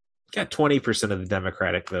 20% of the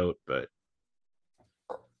Democratic vote, but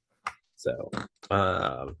so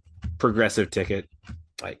progressive ticket.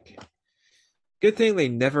 Like, good thing they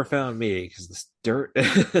never found me, because this dirt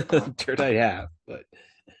I have. But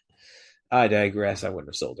I digress. I wouldn't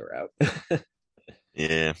have sold her out.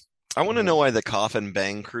 Yeah. I want to know why the Coffin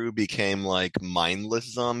Bang crew became like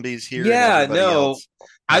mindless zombies here. Yeah, no.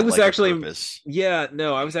 I was like actually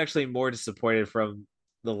I was actually more disappointed from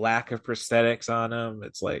the lack of prosthetics on them.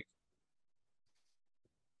 It's like,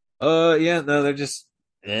 they're just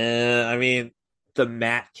I mean, the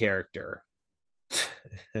Matt character,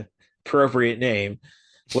 appropriate name,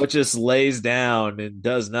 what just lays down and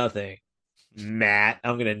does nothing. Matt,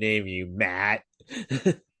 I'm gonna name you Matt.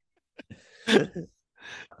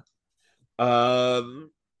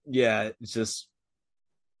 It's just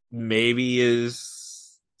maybe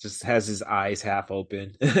just has his eyes half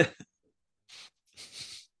open.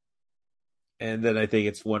 And then I think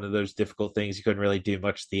it's one of those difficult things. You couldn't really do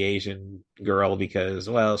much to the Asian girl because,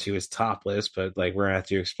 well, she was topless, but like we're gonna have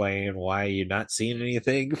to explain why you're not seeing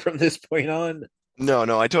anything from this point on.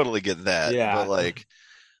 No, I totally get that. Yeah. But like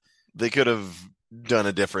they could have done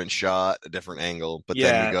a different shot, a different angle, but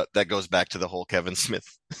Yeah. then that goes back to the whole Kevin Smith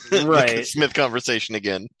Right. Smith conversation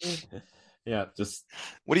again. Yeah, just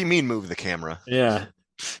What do you mean move the camera? yeah.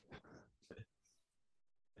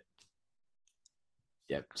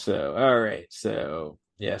 Yep. So, all right. So,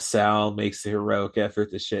 yeah, Sal makes the heroic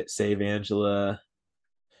effort to save Angela.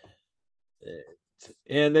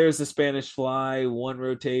 And there's the Spanish Fly, one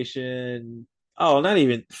rotation. Oh, not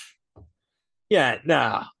even. Yeah,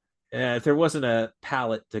 no. If there wasn't a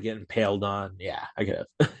pallet to get impaled on, yeah, I could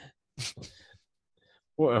have.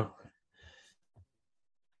 Well,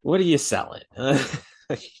 what are you selling?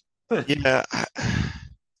 Yeah.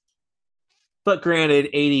 But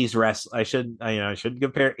granted, 80s wrestling. I shouldn't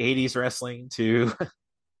compare 80s wrestling to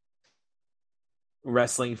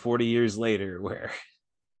wrestling 40 years later, where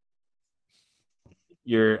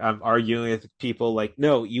I'm arguing with people like,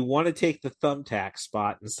 no, you want to take the thumbtack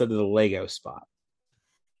spot instead of the Lego spot.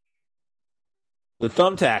 The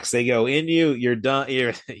thumbtacks, they go in you, you're done.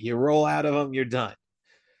 You roll out of them, you're done.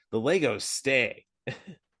 The Legos stay.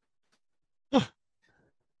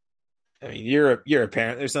 I mean, you're a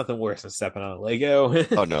parent. There's nothing worse than stepping on a Lego.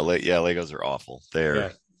 Oh no, Legos are awful.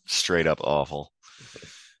 They're straight up awful.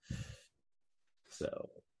 So,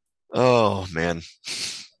 oh man.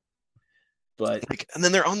 But like, and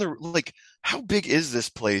then they're on the like, how big is this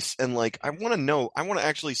place? And like, I want to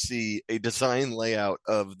actually see a design layout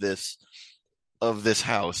of this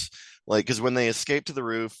house. Like, because when they escape to the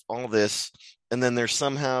roof, all this, and then they're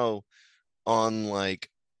somehow on like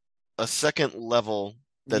a second level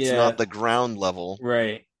that's not the ground level,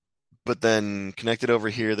 right? But then connected over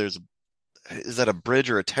here, is that a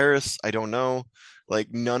bridge or a terrace? I don't know.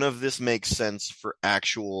 Like, none of this makes sense for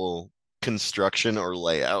actual construction or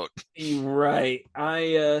layout. Right.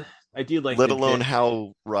 I do like, let alone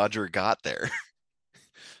how Roger got there.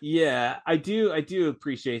 Yeah, I do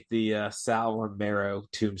appreciate the Sal Romero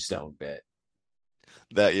tombstone bit.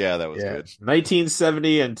 That was good.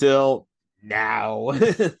 1970 until now.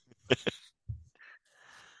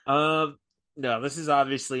 No, this is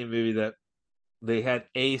obviously a movie that they had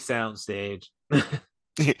a soundstage.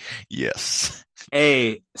 Yes.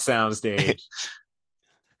 A soundstage.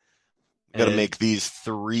 Got to make these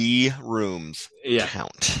 3 rooms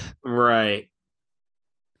count. Right.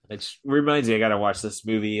 Which reminds me, I got to watch this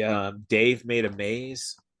movie. Dave Made a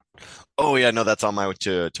Maze. Oh yeah, no, that's on my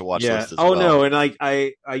to watch list as well. No, and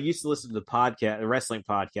I used to listen to the podcast, the wrestling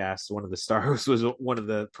podcast. One of the stars was one of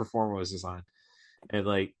the performers was on, and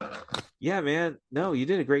like, yeah, man, no, you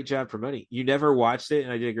did a great job promoting. You never watched it,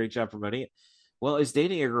 and I did a great job promoting it. Well, I was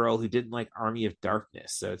dating a girl who didn't like Army of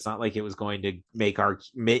Darkness, so it's not like it was going to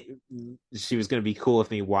she was going to be cool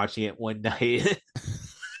with me watching it one night.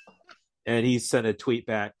 And he sent a tweet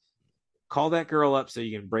back, call that girl up so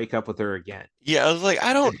you can break up with her again. Yeah, I was like,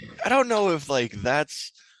 I don't know if like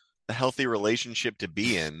that's a healthy relationship to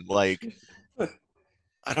be in. Like,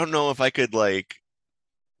 I don't know if I could like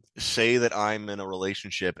say that I'm in a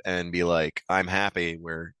relationship and be like, I'm happy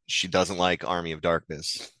where she doesn't like Army of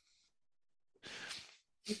Darkness.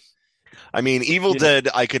 I mean, Evil Dead,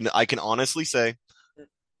 I can honestly say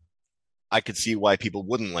I could see why people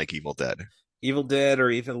wouldn't like Evil Dead. Evil Dead or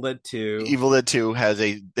Evil Dead 2. Evil Dead 2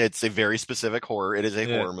 it's a very specific horror. It is a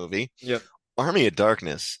horror movie. Yep. Army of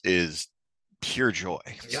Darkness is pure joy.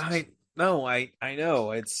 Yeah, I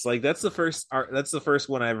know. It's like that's the first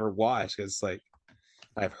one I ever watched, because like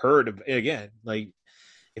I've heard of it again. Like,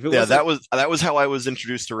 if it that was how I was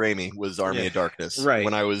introduced to Raimi, was Army of Darkness, right,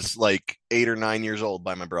 when I was like 8 or 9 years old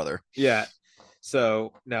by my brother. Yeah.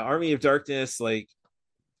 So now Army of Darkness, like,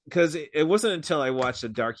 because it wasn't until I watched a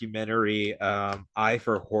documentary, Eye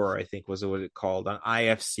for Horror, I think was what it called, on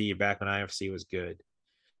IFC, back when IFC was good,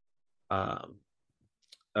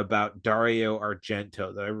 about Dario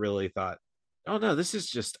Argento, that I really thought, oh no, this is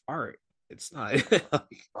just art. It's not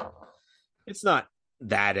it's not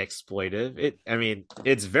that exploitive.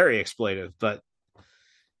 It's very exploitive, but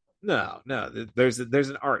no, there's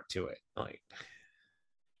an art to it.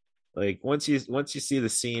 Like once you see the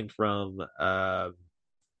scene from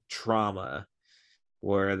Trauma,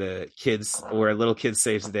 where a little kid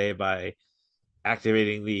saves the day by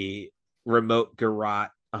activating the remote garrote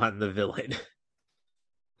on the villain,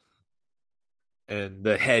 and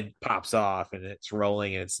the head pops off and it's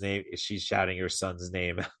rolling, and she's shouting her son's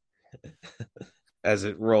name as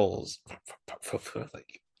it rolls.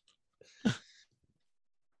 Like,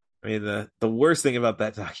 I mean, the worst thing about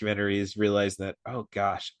that documentary is realizing that, oh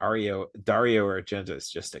gosh, Dario Argento is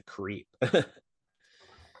just a creep.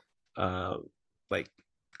 Like,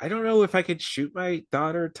 I don't know if I could shoot my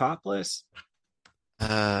daughter topless.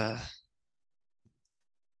 Like,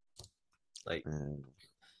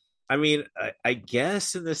 I mean, I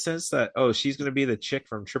guess in the sense that, oh, she's gonna be the chick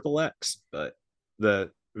from Triple X, but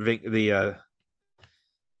the Vin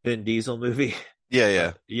Diesel movie.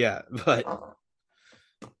 Yeah. Yeah, but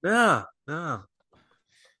no.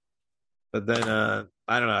 But then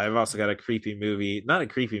I don't know. I've also got a creepy movie. Not a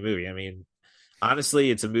creepy movie. I mean, honestly,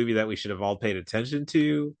 it's a movie that we should have all paid attention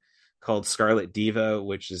to, called Scarlet Diva,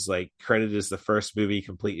 which is like credited as the first movie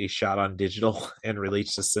completely shot on digital and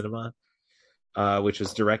released to cinema, which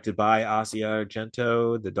was directed by Asia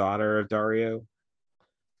Argento, the daughter of Dario,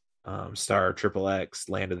 star of Triple X,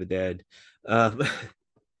 Land of the Dead,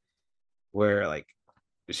 where like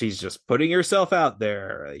she's just putting herself out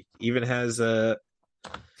there. Like, even has a,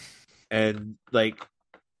 and like,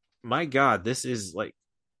 my God, this is like,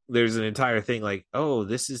 there's an entire thing like, oh,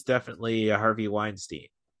 this is definitely a Harvey Weinstein.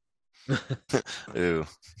 Ooh,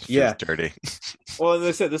 yeah, dirty. Well, as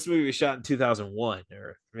I said, this movie was shot in 2001,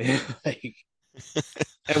 or like,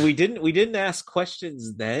 and we didn't ask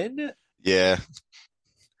questions then. Yeah.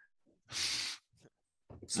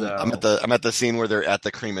 So I'm at the scene where they're at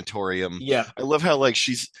the crematorium. Yeah, I love how like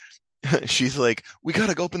she's like, we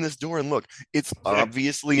gotta go open this door and look. It's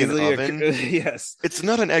obviously an oven. Yes, it's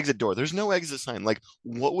not an exit door. There's no exit sign. Like,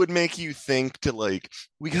 what would make you think to like,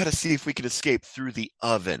 we gotta see if we can escape through the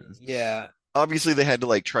oven? Yeah. Obviously, they had to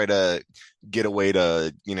like try to get a way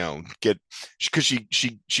to, get, because she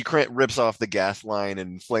rips off the gas line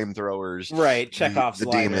and flamethrowers. Right, Chekhov's the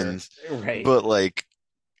liner. Demons. Right, but like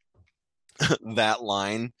that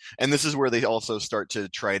line, and this is where they also start to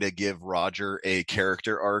try to give Roger a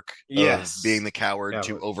character arc. Yes, of being the coward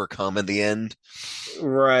to overcome in the end.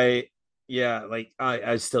 Right. Yeah, like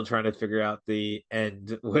I was still trying to figure out the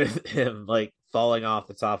end with him like falling off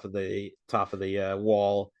the top of the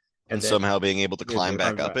wall. And somehow being able to climb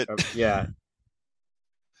back up it. Yeah.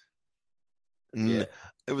 Yeah.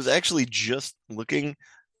 It was actually just looking.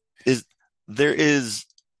 There is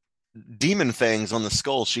demon fangs on the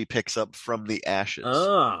skull she picks up from the ashes.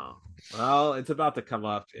 Oh. Well, it's about to come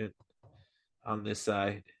up on this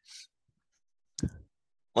side.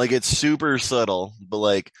 Like, it's super subtle, but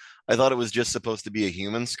like, I thought it was just supposed to be a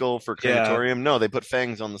human skull for crematorium. Yeah. No, they put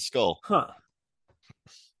fangs on the skull. Huh.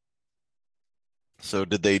 So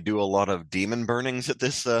did they do a lot of demon burnings at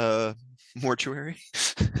this mortuary?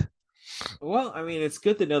 Well, I mean, it's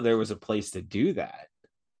good to know there was a place to do that.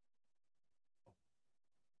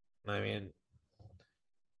 I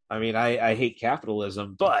mean, I hate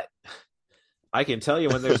capitalism, but I can tell you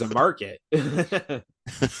when there's a market.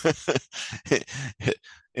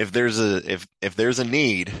 if there's a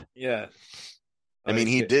need. Yeah. I mean,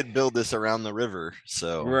 he did build this around the river,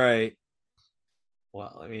 so. Right.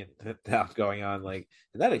 Well, I mean, that's going on like,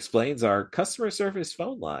 and that explains our customer service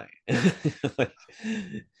phone line.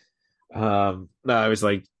 No, I was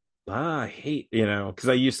like, I hate, because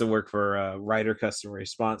I used to work for a Ryder Customer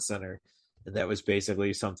Response Center, and that was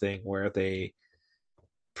basically something where they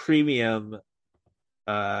premium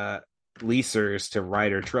leasers to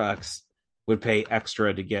Ryder trucks would pay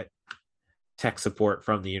extra to get tech support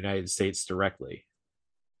from the United States directly.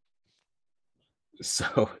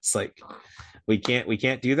 So it's like, we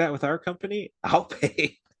can't do that with our company. I'll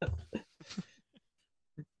pay.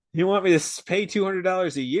 You want me to pay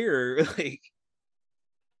 $200 a year? Like,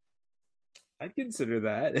 I'd consider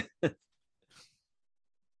that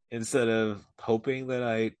instead of hoping that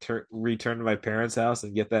I return to my parents' house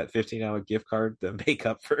and get that $15 gift card to make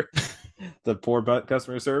up for the poor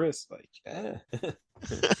customer service. Like,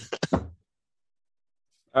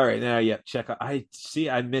 All right, now check out. I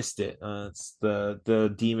missed it. It's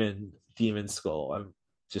the demon skull. I'm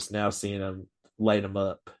just now seeing them light them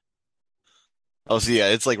up. Oh, so yeah,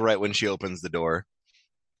 it's like right when she opens the door.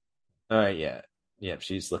 All right, yeah,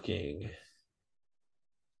 she's looking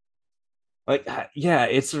like,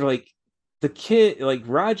 it's like the kid, like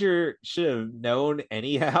Roger should have known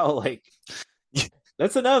anyhow. Like,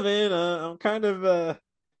 that's an oven. I'm kind of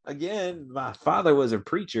again, my father was a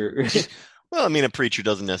preacher. Well, I mean, a preacher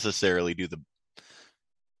doesn't necessarily do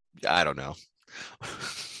I don't know.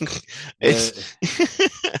 It's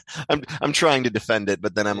I'm trying to defend it,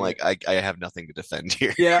 but then I'm like, I have nothing to defend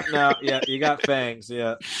here. You got fangs.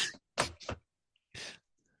 Yeah.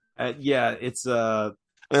 It's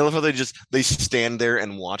I love how they stand there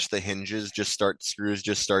and watch the hinges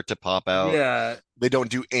screws start to pop out. Yeah. They don't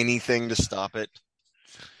do anything to stop it.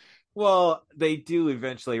 Well, they do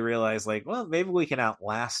eventually realize, like, well, maybe we can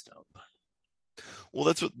outlast them. Well,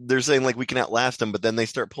 that's what they're saying. Like we can outlast them, but then they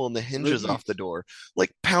start pulling the hinges off the door.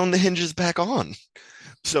 Like pound the hinges back on.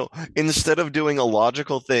 So instead of doing a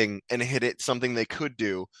logical thing and hit it something they could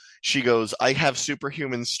do, she goes, "I have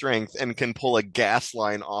superhuman strength and can pull a gas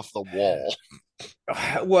line off the wall."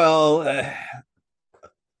 Well,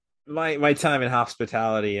 my time in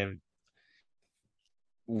hospitality and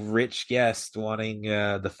rich guest wanting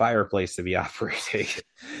the fireplace to be operating,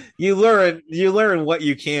 you learn what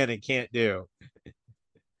you can and can't do.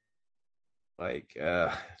 Like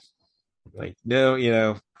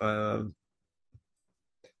no,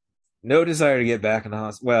 no desire to get back in the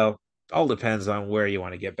hospital. Well, all depends on where you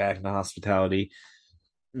want to get back in the hospitality.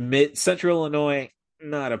 Mid Central Illinois,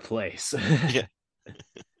 not a place. Yeah.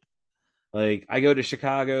 Like I go to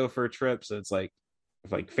Chicago for trips. It's like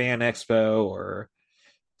Fan Expo or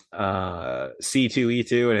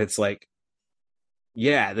C2E2, and it's like,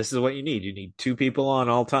 yeah, this is what you need. You need two people on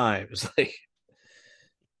all times.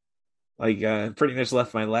 Pretty much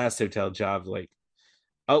left my last hotel job like,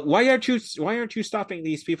 oh, why aren't you stopping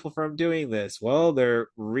these people from doing this? Well, they're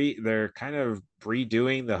kind of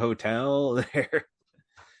redoing the hotel.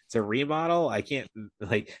 It's a remodel. I can't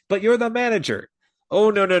but you're the manager.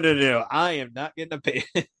 Oh no. I am not getting a pay.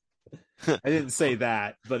 I didn't say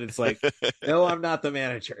that, but it's like, no, I'm not the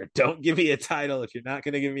manager. Don't give me a title if you're not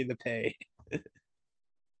going to give me the pay.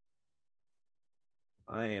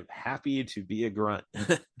 I am happy to be a grunt.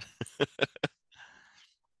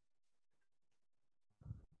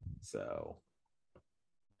 So,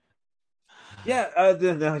 yeah,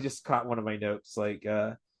 then I just caught one of my notes. Like,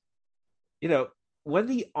 when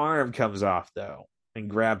the arm comes off though and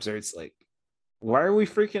grabs her, it's like, why are we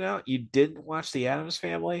freaking out? You didn't watch the Addams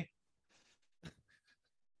Family?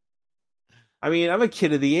 I mean, I'm a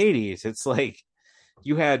kid of the '80s. It's like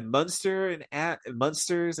you had Munsters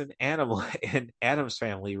and Animal and Addams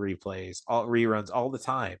Family reruns all the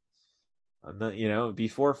time.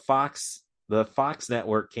 Before the Fox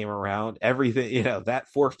network came around, everything, that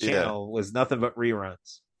fourth channel was nothing but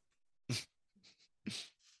reruns.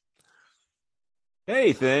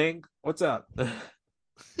 Hey, thing, what's up?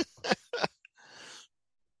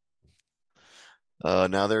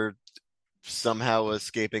 Now they're somehow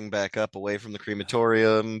escaping back up away from the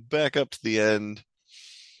crematorium, back up to the end.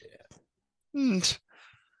 Yeah. And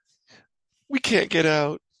we can't get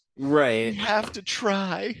out. Right. We have to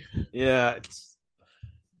try. Yeah.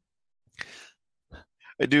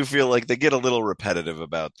 I do feel like they get a little repetitive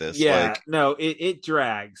about this. Yeah, no, it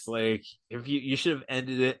drags. Like if you should have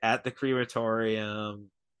ended it at the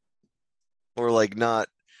crematorium, or not.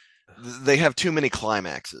 They have too many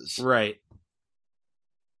climaxes, right?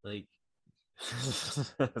 Like,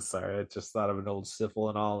 sorry, I just thought of an old Syphil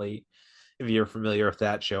and Ollie. If you're familiar with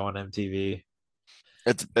that show on MTV,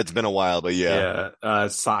 it's been a while, but yeah,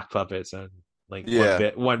 sock puppets and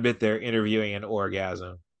one bit they're interviewing an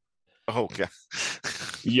orgasm. Oh god.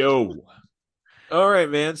 Yo. All right,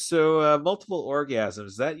 man. So multiple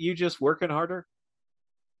orgasms. That you just working harder?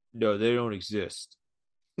 No, they don't exist.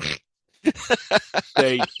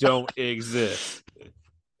 They don't exist.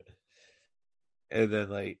 And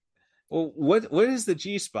then well, what is the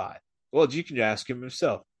G spot? Well, you can ask him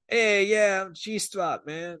himself. Hey, yeah, I'm G spot,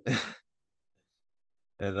 man.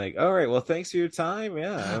 And all right, well, thanks for your time.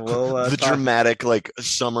 Yeah, and we'll the dramatic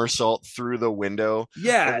somersault through the window.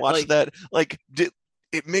 Yeah, watch that.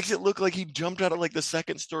 It makes it look like he jumped out of the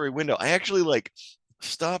second story window. I actually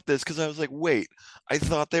stopped this because I was like, wait, I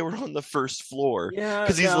thought they were on the first floor. Yeah,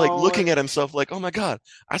 because he's looking at himself like, oh my god,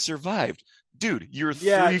 I survived, dude. You're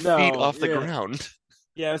 3 feet off the ground.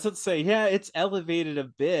 Yeah, I was about to say, yeah, it's elevated a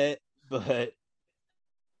bit, but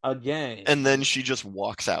again, and then she just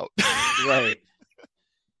walks out. Right.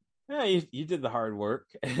 Yeah, you did the hard work.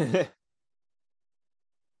 But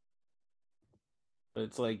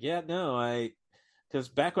it's because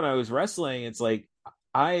back when I was wrestling, it's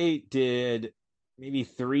I did maybe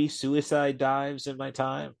 3 suicide dives in my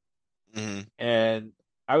time. Mm-hmm. And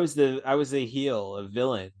I was a heel, a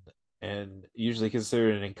villain, and usually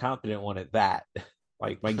considered an incompetent one at that.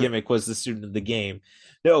 My gimmick was the student of the game.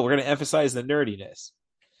 No, we're going to emphasize the nerdiness.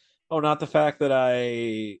 Oh, not the fact that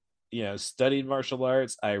I studied martial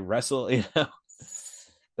arts. I wrestle,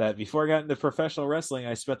 that before I got into professional wrestling,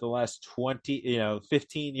 I spent the last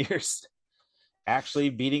 15 years actually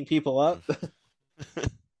beating people up.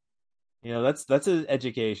 That's an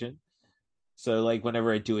education. So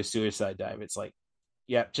whenever I do a suicide dive, it's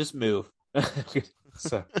yeah, just move.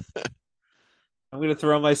 So I'm going to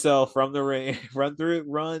throw myself from the ring, run through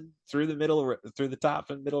the middle, through the top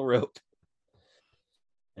and middle rope.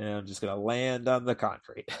 and I'm just gonna land on the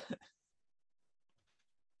concrete.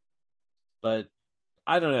 But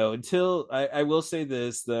I don't know. Until I will say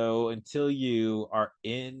this though, until you are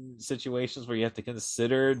in situations where you have to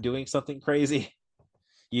consider doing something crazy,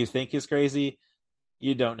 you think is crazy,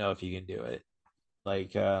 you don't know if you can do it.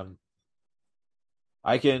 Like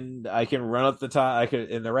I can run up the top. I could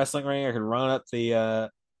in the wrestling ring. I could run up the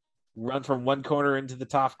run from one corner into the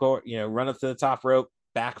top court. Run up to the top rope,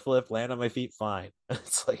 backflip, land on my feet. Fine.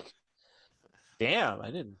 It's like, damn, I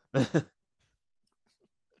didn't. I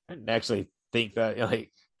didn't actually think that.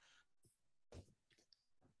 Like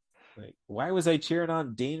why was I cheering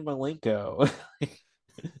on Dean Malenko?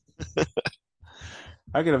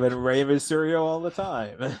 I could have been Rey Mysterio all the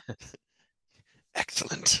time.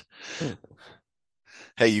 Excellent.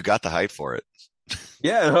 Hey, you got the hype for it.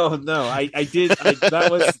 Yeah, oh no, I did. That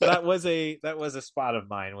was a spot of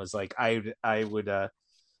mine. Was like I would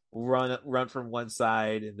run from one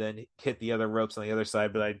side and then hit the other ropes on the other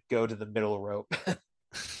side, but I'd go to the middle rope.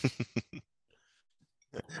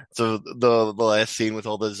 So the last scene with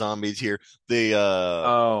all the zombies here, the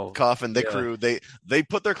coffin, the crew, they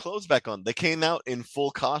put their clothes back on. They came out in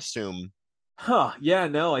full costume. Huh? Yeah,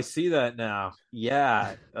 no, I see that now.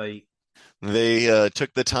 Yeah, they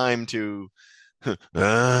took the time to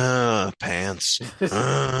pants,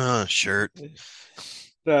 shirt.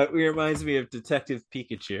 That reminds me of Detective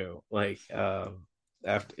Pikachu. Like,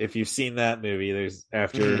 after if you've seen that movie, there's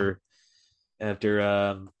after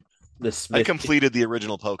the Smith. I completed the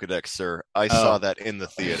original Pokedex, sir. I saw that in the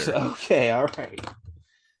theater. Okay, all right.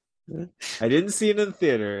 I didn't see it in the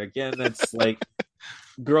theater. Again, that's like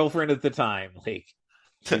girlfriend at the time. Like,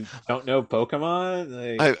 you don't know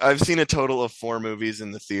Pokemon? Like... I've seen a total of 4 movies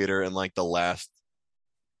in the theater in like the last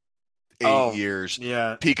 8 years.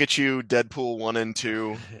 Yeah. Pikachu, Deadpool 1 and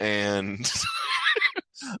 2, and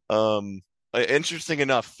interesting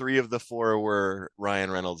enough, 3 of the 4 were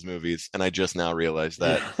Ryan Reynolds movies, and I just now realized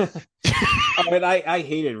that. I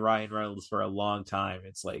hated Ryan Reynolds for a long time.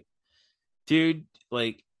 It's like, dude,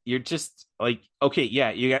 like you're just like, okay,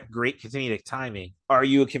 yeah, you got great comedic timing. Are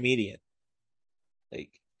you a comedian? Like,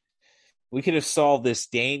 we could have solved this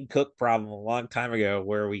Dane Cook problem a long time ago,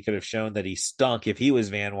 where we could have shown that he stunk if he was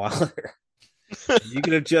Van Wilder. You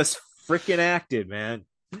could have just freaking acted, man.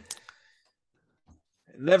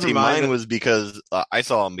 Never mind. Mine was because I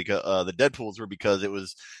saw him because the Deadpools were because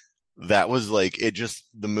that was like it just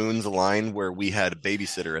the moons aligned where we had a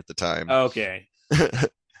babysitter at the time. Okay.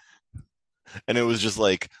 And it was just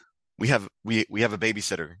like we have a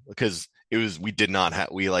babysitter because we did not have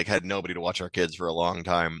had nobody to watch our kids for a long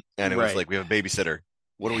time, and it was like we have a babysitter.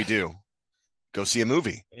 What do we do? Go see a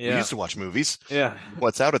movie. Yeah. We used to watch movies. Yeah.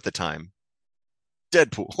 What's out at the time?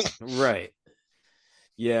 Deadpool. Right.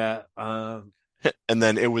 Yeah. And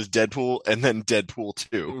then it was Deadpool, and then Deadpool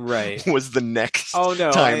 2. Right. Was the next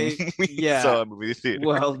time we saw a movie theater.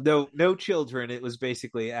 Well, no children. It was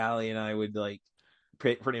basically Allie and I would like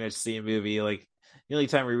pretty much see a movie. Like the only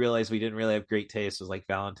time we realized we didn't really have great taste was like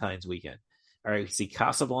Valentine's weekend. All right, we see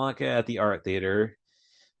Casablanca at the Art Theater,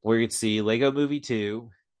 or you could see Lego Movie 2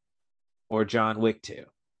 or John Wick 2.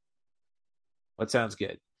 What sounds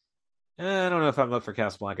good? I don't know if I'm up for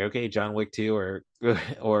Casablanca. Okay, John Wick 2 or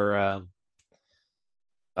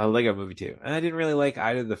a Lego Movie 2. And I didn't really like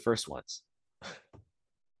either of the first ones.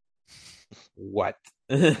 What?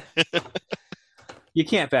 You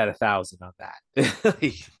can't bat 1,000 on that.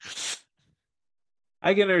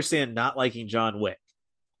 I can understand not liking John Wick.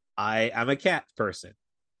 I'm a cat person.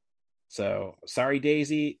 So sorry,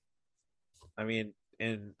 Daisy. I mean,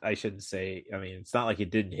 and I shouldn't say, I mean, it's not like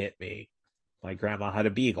it didn't hit me. My grandma had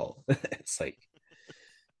a beagle. It's like,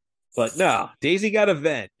 but no, Daisy got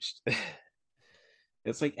avenged.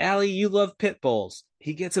 It's like, Allie, you love pit bulls.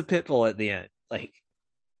 He gets a pit bull at the end. Like,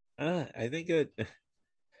 I think it.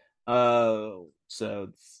 So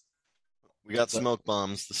we got smoke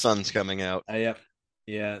bombs. The sun's coming out. Yep.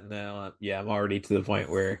 Yeah. No. Yeah. I'm already to the point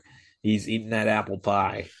where he's eating that apple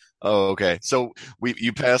pie. Oh, okay. So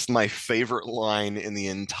you passed my favorite line in the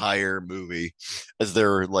entire movie, as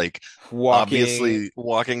they're like obviously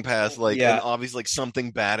walking past, like, and obviously like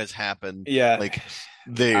something bad has happened. Yeah. Like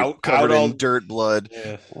they covered in dirt, blood,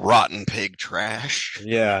 rotten pig trash.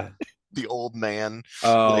 Yeah. The old man.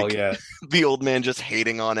 Oh, yeah. The old man just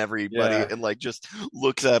hating on everybody and like just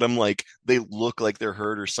looks at him like they look like they're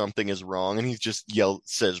hurt or something is wrong, and he just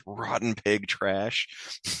says rotten pig trash.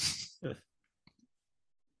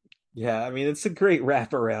 Yeah, I mean, it's a great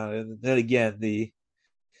wraparound. And then again,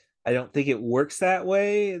 I don't think it works that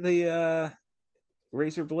way. The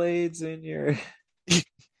razor blades in your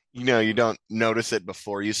you don't notice it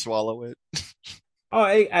before you swallow it.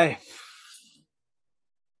 Oh,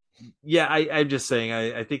 Yeah, I'm just saying.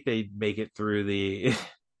 I think they make it through the.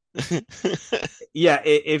 Yeah,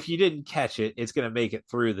 if you didn't catch it, it's gonna make it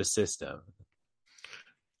through the system.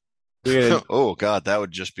 Oh God, that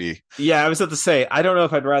would just be. Yeah, I was about to say. I don't know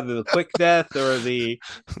if I'd rather the quick death or the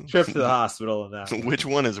trip to the hospital in that. Which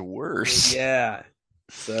one is worse? Yeah.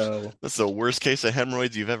 So that's the worst case of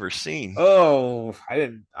hemorrhoids you've ever seen. Oh, I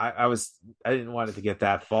didn't want it to get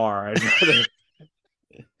that far.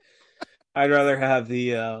 I'd rather have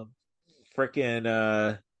the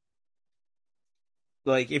freaking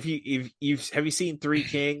like if you've have you seen Three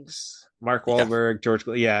Kings? Mark Wahlberg, George,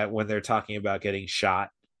 when they're talking about getting shot.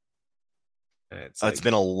 It's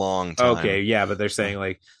been a long time. Okay, yeah, but they're saying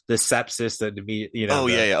like the sepsis that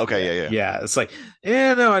okay, yeah. It's like,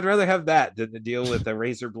 no, I'd rather have that than to deal with the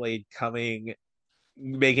razor blade coming,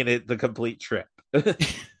 making it the complete trip.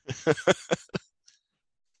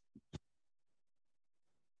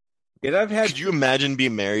 Could you imagine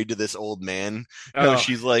being married to this old man? No,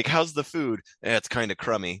 she's like, "How's the food?" It's kind of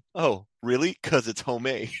crummy. Oh, really? Because it's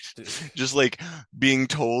homemade. Just like being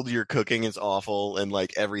told your cooking is awful and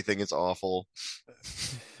like everything is awful.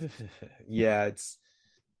 Yeah, it's.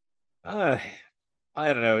 I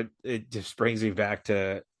don't know. It just brings me back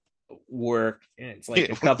to work, and it's like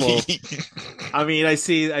a couple. I mean, I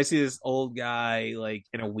see this old guy like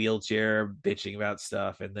in a wheelchair bitching about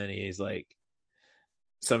stuff, and then he's like.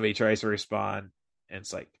 Somebody tries to respond and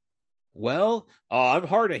it's like, well, I'm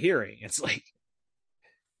hard of hearing. It's like,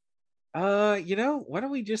 why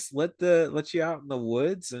don't we just let you out in the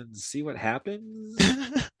woods and see what happens?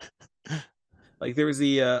 Like there was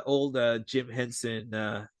the old Jim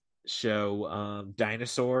Henson show,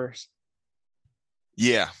 Dinosaurs.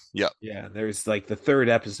 Yeah. There's like the third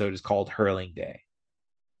episode is called Hurling Day.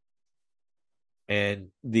 And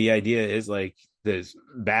the idea is like this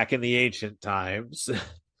back in the ancient times,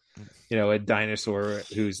 a dinosaur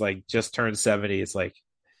who's like just turned 70. It's like,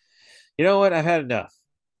 you know what? I've had enough.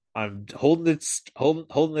 I'm holding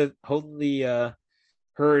the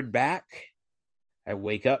herd back. I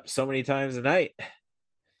wake up so many times a night.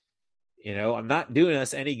 I'm not doing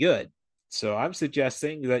us any good. So I'm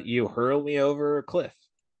suggesting that you hurl me over a cliff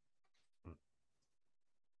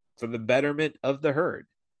for the betterment of the herd.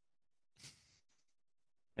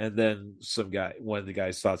 And then one of the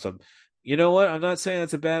guys thought something, you know what? I'm not saying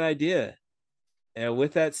that's a bad idea. And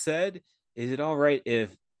with that said, is it all right if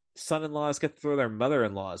son-in-laws get to throw their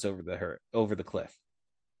mother-in-laws over the cliff?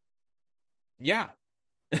 Yeah.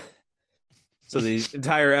 So the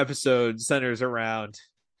entire episode centers around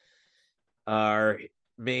our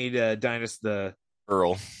main the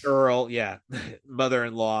Earl, yeah.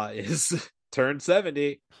 Mother-in-law is turned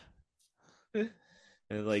 70.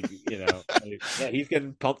 And like, he's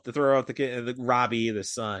getting pumped to throw out the kid. And Robbie, the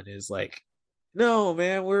son, is like, no,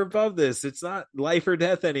 man, we're above this. It's not life or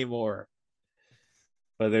death anymore.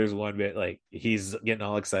 But there's one bit like he's getting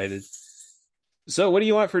all excited. So what do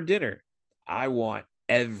you want for dinner? I want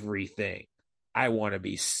everything. I want to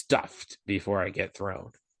be stuffed before I get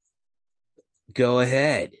thrown. Go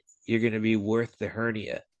ahead. You're going to be worth the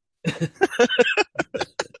hernia.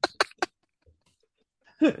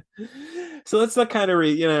 So that's the kind of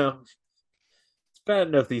it's bad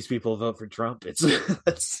enough these people vote for Trump. It's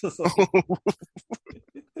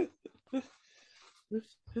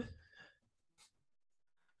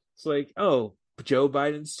like, oh, Joe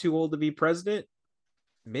Biden's too old to be president.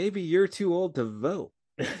 Maybe you're too old to vote.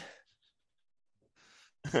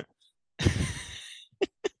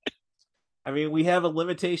 I mean, we have a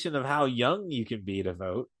limitation of how young you can be to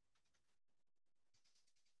vote.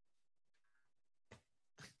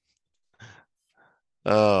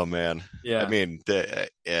 Oh man, yeah. I mean,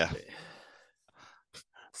 yeah.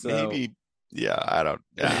 So, maybe, yeah. I don't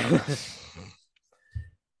know.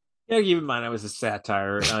 Yeah, keep in mind I was a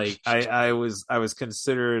satire. Like I was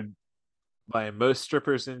considered by most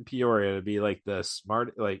strippers in Peoria to be like the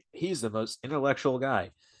smart, like he's the most intellectual guy.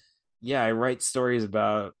 Yeah, I write stories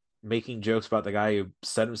about making jokes about the guy who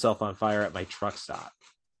set himself on fire at my truck stop.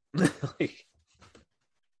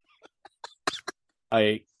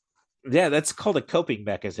 Yeah, that's called a coping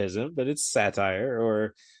mechanism, but it's satire.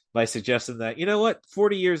 Or by suggesting that, you know what,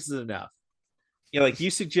 40 years is enough. Like you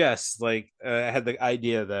suggest, like I had the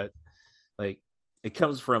idea that, like, it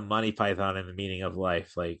comes from Monty Python and the Meaning of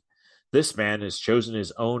Life. Like, this man has chosen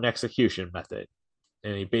his own execution method,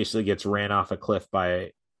 and he basically gets ran off a cliff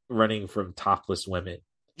by running from topless women.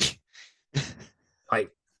 Like,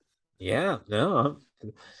 yeah, no,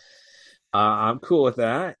 I'm cool with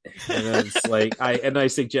that. And then it's like I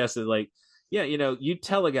suggested, like, yeah, you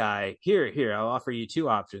tell a guy, here, I'll offer you two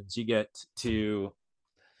options. You get to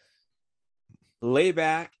lay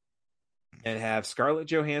back and have Scarlett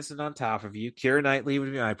Johansson on top of you. Keira Knightley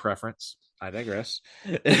would be my preference. I digress.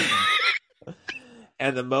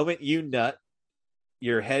 And the moment you nut,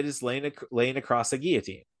 your head is laying across a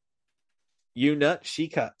guillotine. You nut, she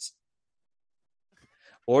cuts.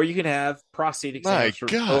 Or you can have prostate exams.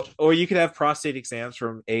 Or you could have prostate exams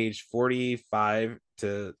from age 45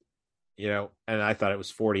 to, and I thought it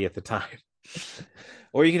was 40 at the time.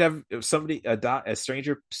 Or you could have somebody, a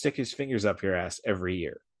stranger, stick his fingers up your ass every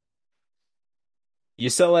year. You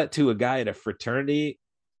sell that to a guy at a fraternity.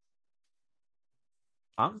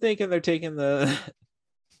 I'm thinking they're taking the.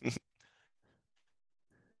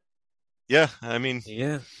 Yeah, I mean,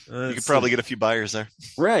 you could probably get a few buyers there.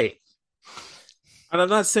 Right. And I'm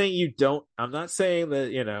not saying you don't. I'm not saying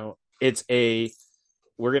that, it's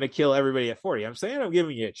we're going to kill everybody at 40. I'm saying I'm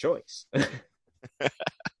giving you a choice.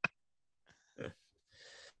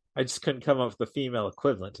 I just couldn't come up with the female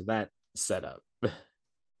equivalent to that setup.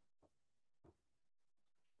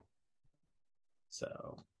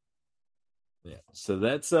 So, yeah. So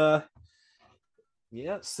that's freaking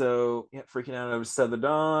out over Southern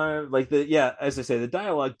Dawn. As I say, the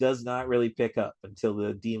dialogue does not really pick up until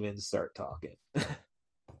the demons start talking.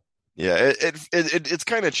 Yeah, it's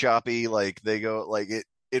kind of choppy. Like they go, like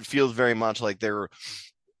it feels very much like they're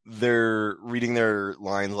reading their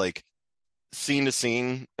lines like scene to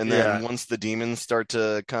scene, and then once the demons start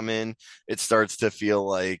to come in, it starts to feel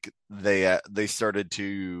like they started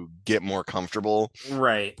to get more comfortable.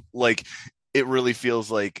 Right. Like it really feels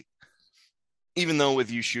like, even though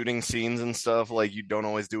with you shooting scenes and stuff, like you don't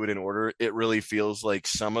always do it in order, it really feels like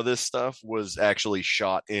some of this stuff was actually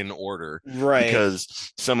shot in order. Right.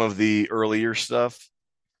 Because some of the earlier stuff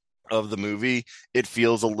of the movie, it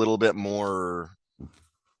feels a little bit more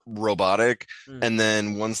robotic. And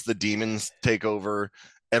then once the demons take over,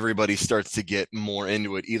 everybody starts to get more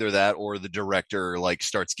into it. Either that or the director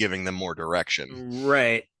starts giving them more direction.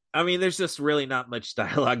 Right. I mean, there's just really not much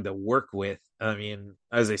dialogue to work with. I mean,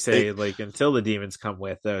 as I say, until the demons come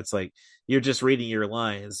with, it's like you're just reading your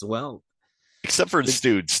lines. Well, except for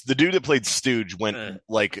Stooge, the dude that played Stooge went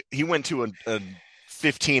he went to a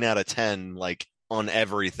 15 out of 10 on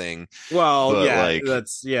everything. Well, but,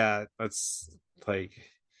 that's like,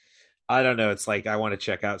 I don't know. It's like I want to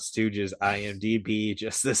check out Stooge's IMDb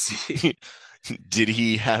just to see. Did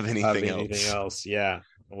he have anything else? Yeah.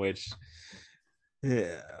 Which.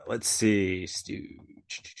 Yeah, let's see.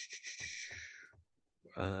 Stooge.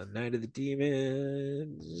 Night of the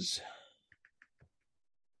Demons.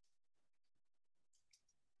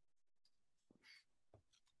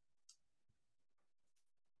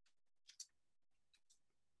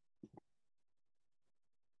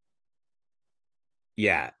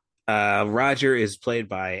 Yeah. Roger is played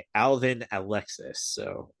by Alvin Alexis.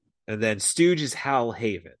 So, and then Stooge is Hal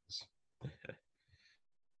Havens.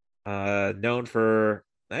 Known for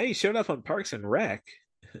he showed up on Parks and Rec.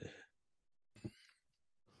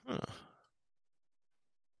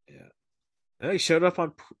 Yeah, he showed up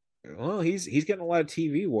on. Well, he's getting a lot of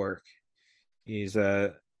TV work. He was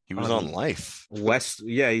on Life.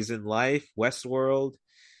 He's in Life, Westworld.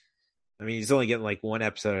 I mean, he's only getting one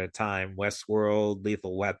episode at a time. Westworld,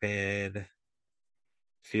 Lethal Weapon,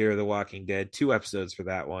 Fear of the Walking Dead, 2 episodes for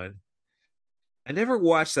that one. I never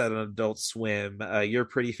watched that on Adult Swim. Your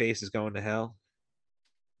Pretty Face is Going to Hell.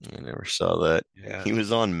 I never saw that. Yeah. He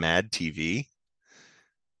was on Mad TV.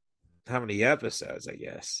 How many episodes, I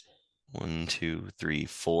guess? 1, 2, 3,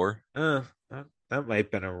 4. That might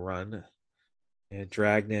have been a run. Yeah,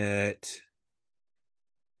 Dragnet,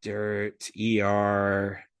 Dirt,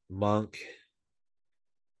 ER, Monk,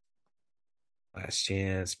 Last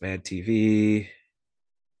Chance, Mad TV,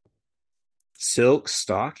 Silk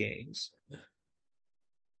Stockings.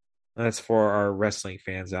 That's for our wrestling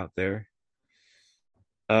fans out there.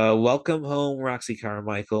 Welcome Home, Roxy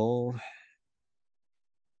Carmichael.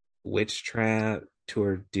 Witch Trap,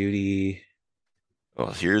 Tour of Duty.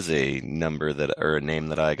 Well, here's a name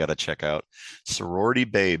that I gotta check out. Sorority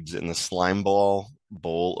Babes in the Slimeball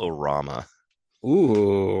Bowl-O-Rama.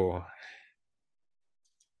 Ooh.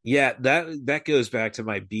 Yeah, that goes back to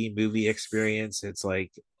my B movie experience. It's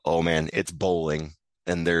like, oh man, it's bowling,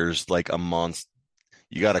 and there's a monster.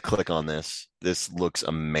 You got to click on this. This looks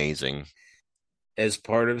amazing. As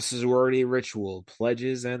part of sorority ritual,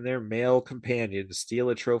 pledges and their male companions steal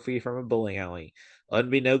a trophy from a bowling alley.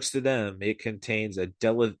 Unbeknownst to them, it contains a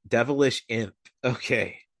devilish imp.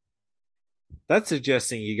 Okay. That's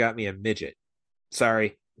suggesting you got me a midget.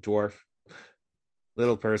 Sorry, dwarf.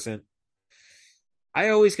 Little person. I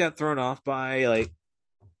always got thrown off by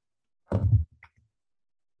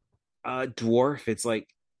dwarf. It's like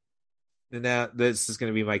And now this is going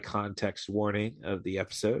to be my context warning of the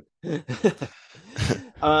episode.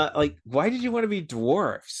 Like, why did you want to be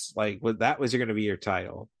dwarfs? Like, what that was going to be your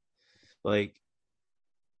title? Like,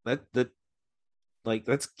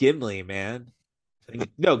 that's Gimli, man. Like,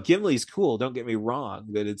 no, Gimli's cool. Don't get me wrong,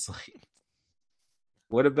 but it's like,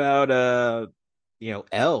 what about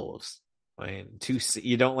elves? I mean,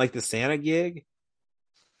 you don't like the Santa gig?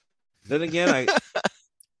 Then again,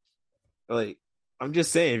 I'm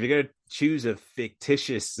just saying, if you're gonna choose a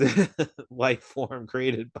fictitious life form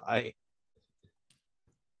created by,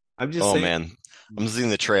 I'm just saying. Man, I'm seeing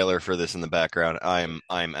the trailer for this in the background. I'm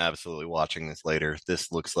absolutely watching this later.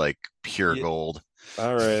 This looks like pure gold.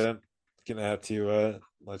 All right, I'm gonna have to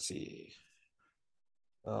let's see.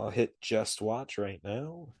 I'll hit just watch right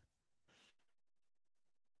now.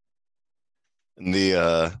 And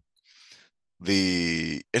and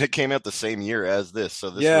it came out the same year as this,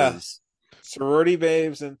 so this was Sorority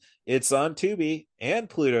Babes, and it's on Tubi and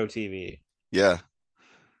Pluto TV. Yeah.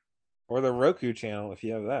 Or the Roku channel if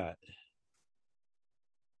you have that.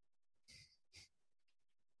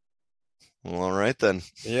 Well, all right then.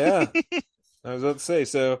 Yeah. I was about to say,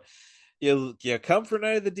 so you come for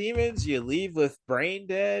Night of the Demons, you leave with Brain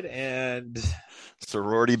Dead and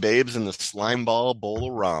Sorority Babes in the Slime Ball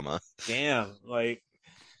Bowl-orama. Damn, like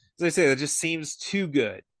as I say, that just seems too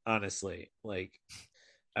good, honestly. Like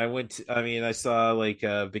I saw like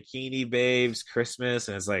Bikini Babes Christmas,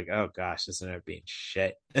 and it's like, oh gosh, this ended up being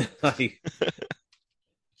shit. like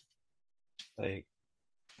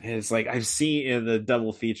it's like I've seen in the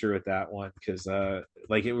double feature with that one because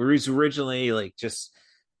like it was originally like just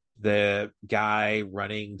the guy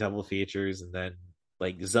running double features, and then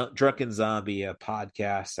like Drunken Zombie, a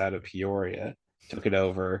podcast out of Peoria, took it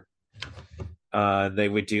over. They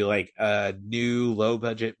would do like a new low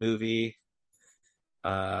budget movie,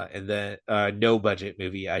 and then no budget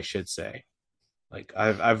movie, I should say. Like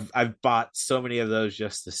I've bought so many of those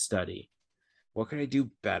just to study. What can I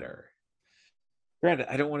do better?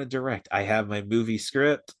 Granted, I don't want to direct. I have my movie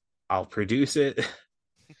script. I'll produce it.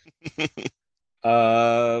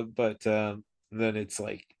 But then it's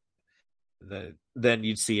like then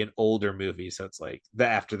you'd see an older movie, so it's like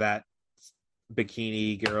after that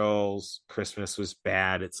Bikini Girls Christmas was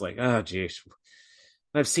bad. It's like, oh geez,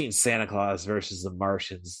 I've seen Santa Claus versus the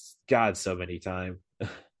Martians so many times.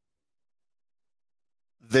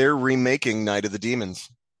 They're remaking Night of the Demons.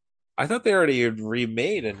 I thought they already had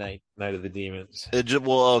remade a Night of the Demons. It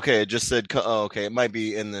just said it might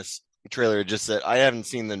be in this trailer. It just said, I haven't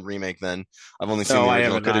seen the remake then. I've only seen the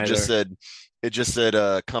original, because it just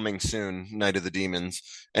said coming soon, Night of the Demons,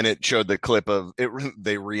 and it showed the clip of it.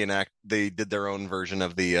 They did their own version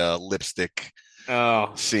of the lipstick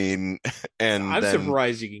scene, and I'm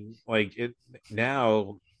surprised you can like it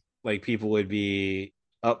now. Like people would be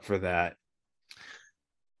up for that.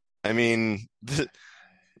 I mean,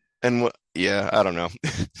 and what? Yeah, I don't know.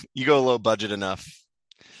 You go low budget enough.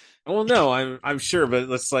 Well, no, I'm sure, but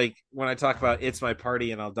it's like when I talk about It's My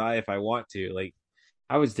Party and I'll Die If I Want To. Like,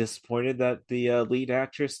 I was disappointed that the lead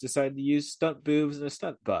actress decided to use stunt boobs and a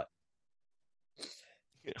stunt butt.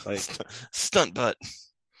 Like stunt butt.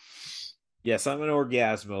 Yes, I'm an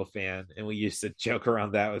Orgasmo fan, and we used to joke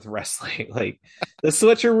around that with wrestling. Like the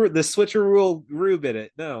switcheroo bit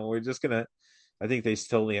it. No, we're just gonna. I think they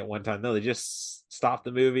told me at one time. No, they just stopped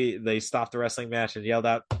the movie. They stopped the wrestling match and yelled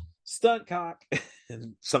out "stunt cock,"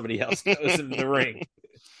 and somebody else goes into the ring.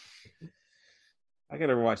 I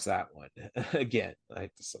gotta watch that one again. $5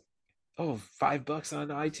 on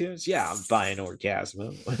iTunes. Yeah, I'm buying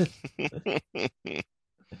Orgasmo.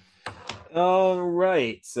 All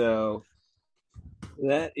right, so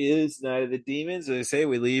that is Night of the Demons. As I say,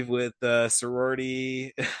 we leave with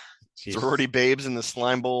sorority. Sorority Babes in the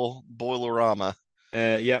Slime Bowl Boilerama.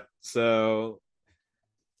 Yep. So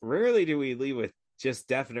rarely do we leave with just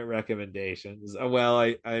definite recommendations. Well,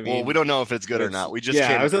 I mean, well, we don't know if it's good or not. We just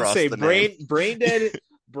came I was across gonna say the Brain Dead.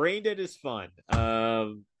 Brain Dead is fun.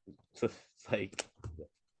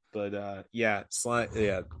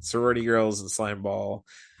 Sorority Girls and Slime Ball.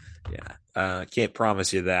 Yeah, can't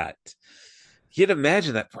promise you that. You'd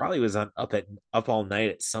imagine that probably was on Up All Night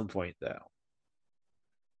at some point, though.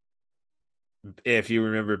 If you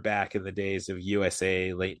remember back in the days of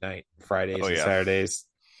USA late night Fridays and Saturdays,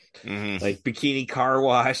 like Bikini Car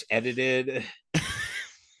Wash edited.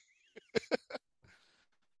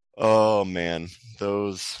 Oh man,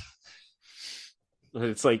 those.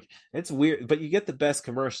 It's like it's weird, but you get the best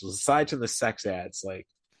commercials aside from the sex ads. Like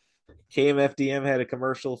KMFDM had a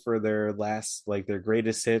commercial for their their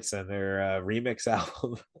greatest hits and their remix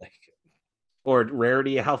album, or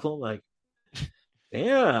rarity album. Like,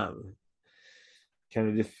 damn.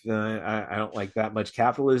 kind of I don't like that much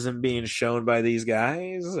capitalism being shown by these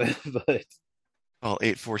guys, but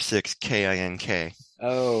 846 KINK.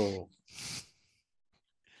 Oh.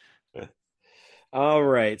 All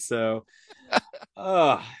right. So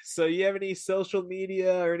so you have any social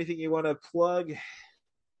media or anything you want to plug?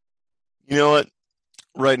 You know what?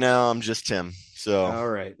 Right now I'm just Tim. So all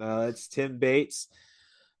right. It's Tim Bates.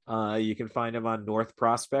 You can find him on North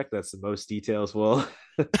Prospect. That's the most details will.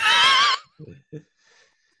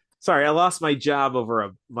 Sorry, I lost my job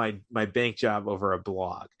over my bank job over a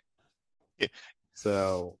blog. Yeah.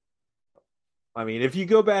 So I mean, if you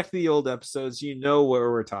go back to the old episodes, you know what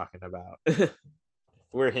we're talking about.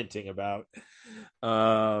 We're hinting about.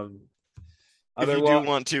 If you do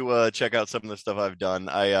want to check out some of the stuff I've done,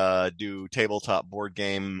 I do tabletop board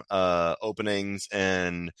game openings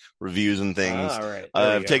and reviews and things. All right.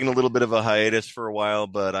 I've taken a little bit of a hiatus for a while,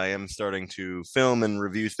 but I am starting to film and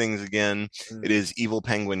review things again. It is Evil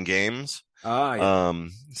Penguin Games. Yeah.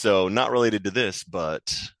 So not related to this,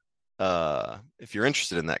 but if you're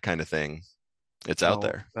interested in that kind of thing, it's out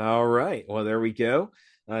there. All right. Well, there we go.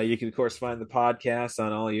 You can, of course, find the podcast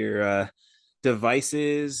on all your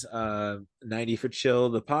devices. 90 for Chill,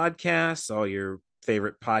 the podcast, all your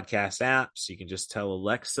favorite podcast apps. You can just tell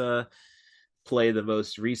Alexa, play the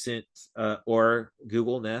most recent, or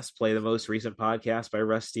Google Nest, play the most recent podcast by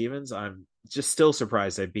Russ Stevens. I'm just still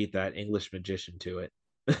surprised I beat that English magician to it.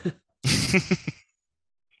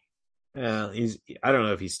 I don't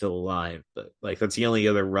know if he's still alive, but like that's the only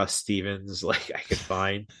other Russ Stevens like I could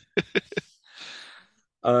find.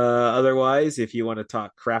 Otherwise, if you want to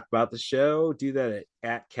talk crap about the show, do that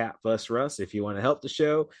at CatBusRuss. If you want to help the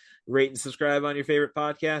show, rate and subscribe on your favorite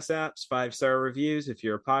podcast apps. 5-star reviews. If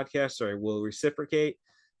you're a podcaster, I will reciprocate.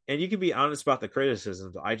 And you can be honest about the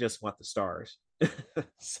criticisms. I just want the stars.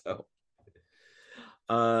 So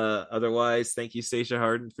otherwise, thank you, Stacia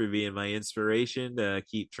Harden, for being my inspiration to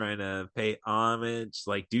keep trying to pay homage,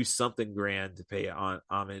 like do something grand to pay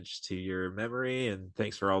homage to your memory. And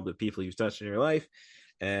thanks for all the people you've touched in your life.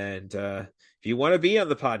 And if you want to be on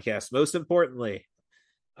the podcast, most importantly,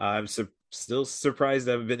 I'm still surprised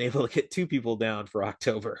I haven't been able to get 2 people down for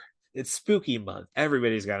October. It's spooky month.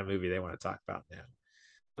 Everybody's got a movie they want to talk about now.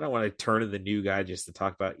 I don't want to turn to the new guy just to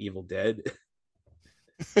talk about Evil Dead.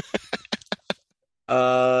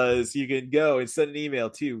 So you can go and send an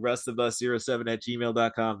email to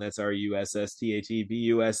rustabus07@gmail.com. That's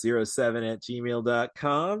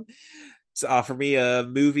RUSSTHEBUS07@gmail.com. So offer me a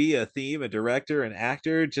movie, a theme, a director, an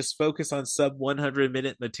actor. Just focus on sub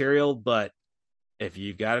 100-minute material. But if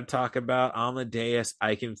you got to talk about Amadeus,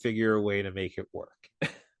 I can figure a way to make it work.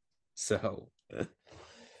 So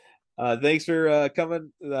thanks for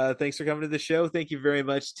coming. Thanks for coming to the show. Thank you very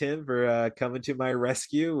much, Tim, for coming to my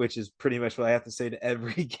rescue, which is pretty much what I have to say to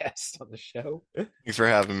every guest on the show. Thanks for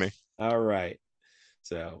having me. All right.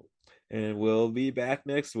 So, and we'll be back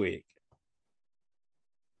next week.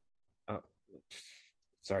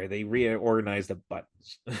 Sorry, they reorganized the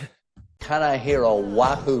buttons. Can I hear a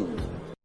wahoo?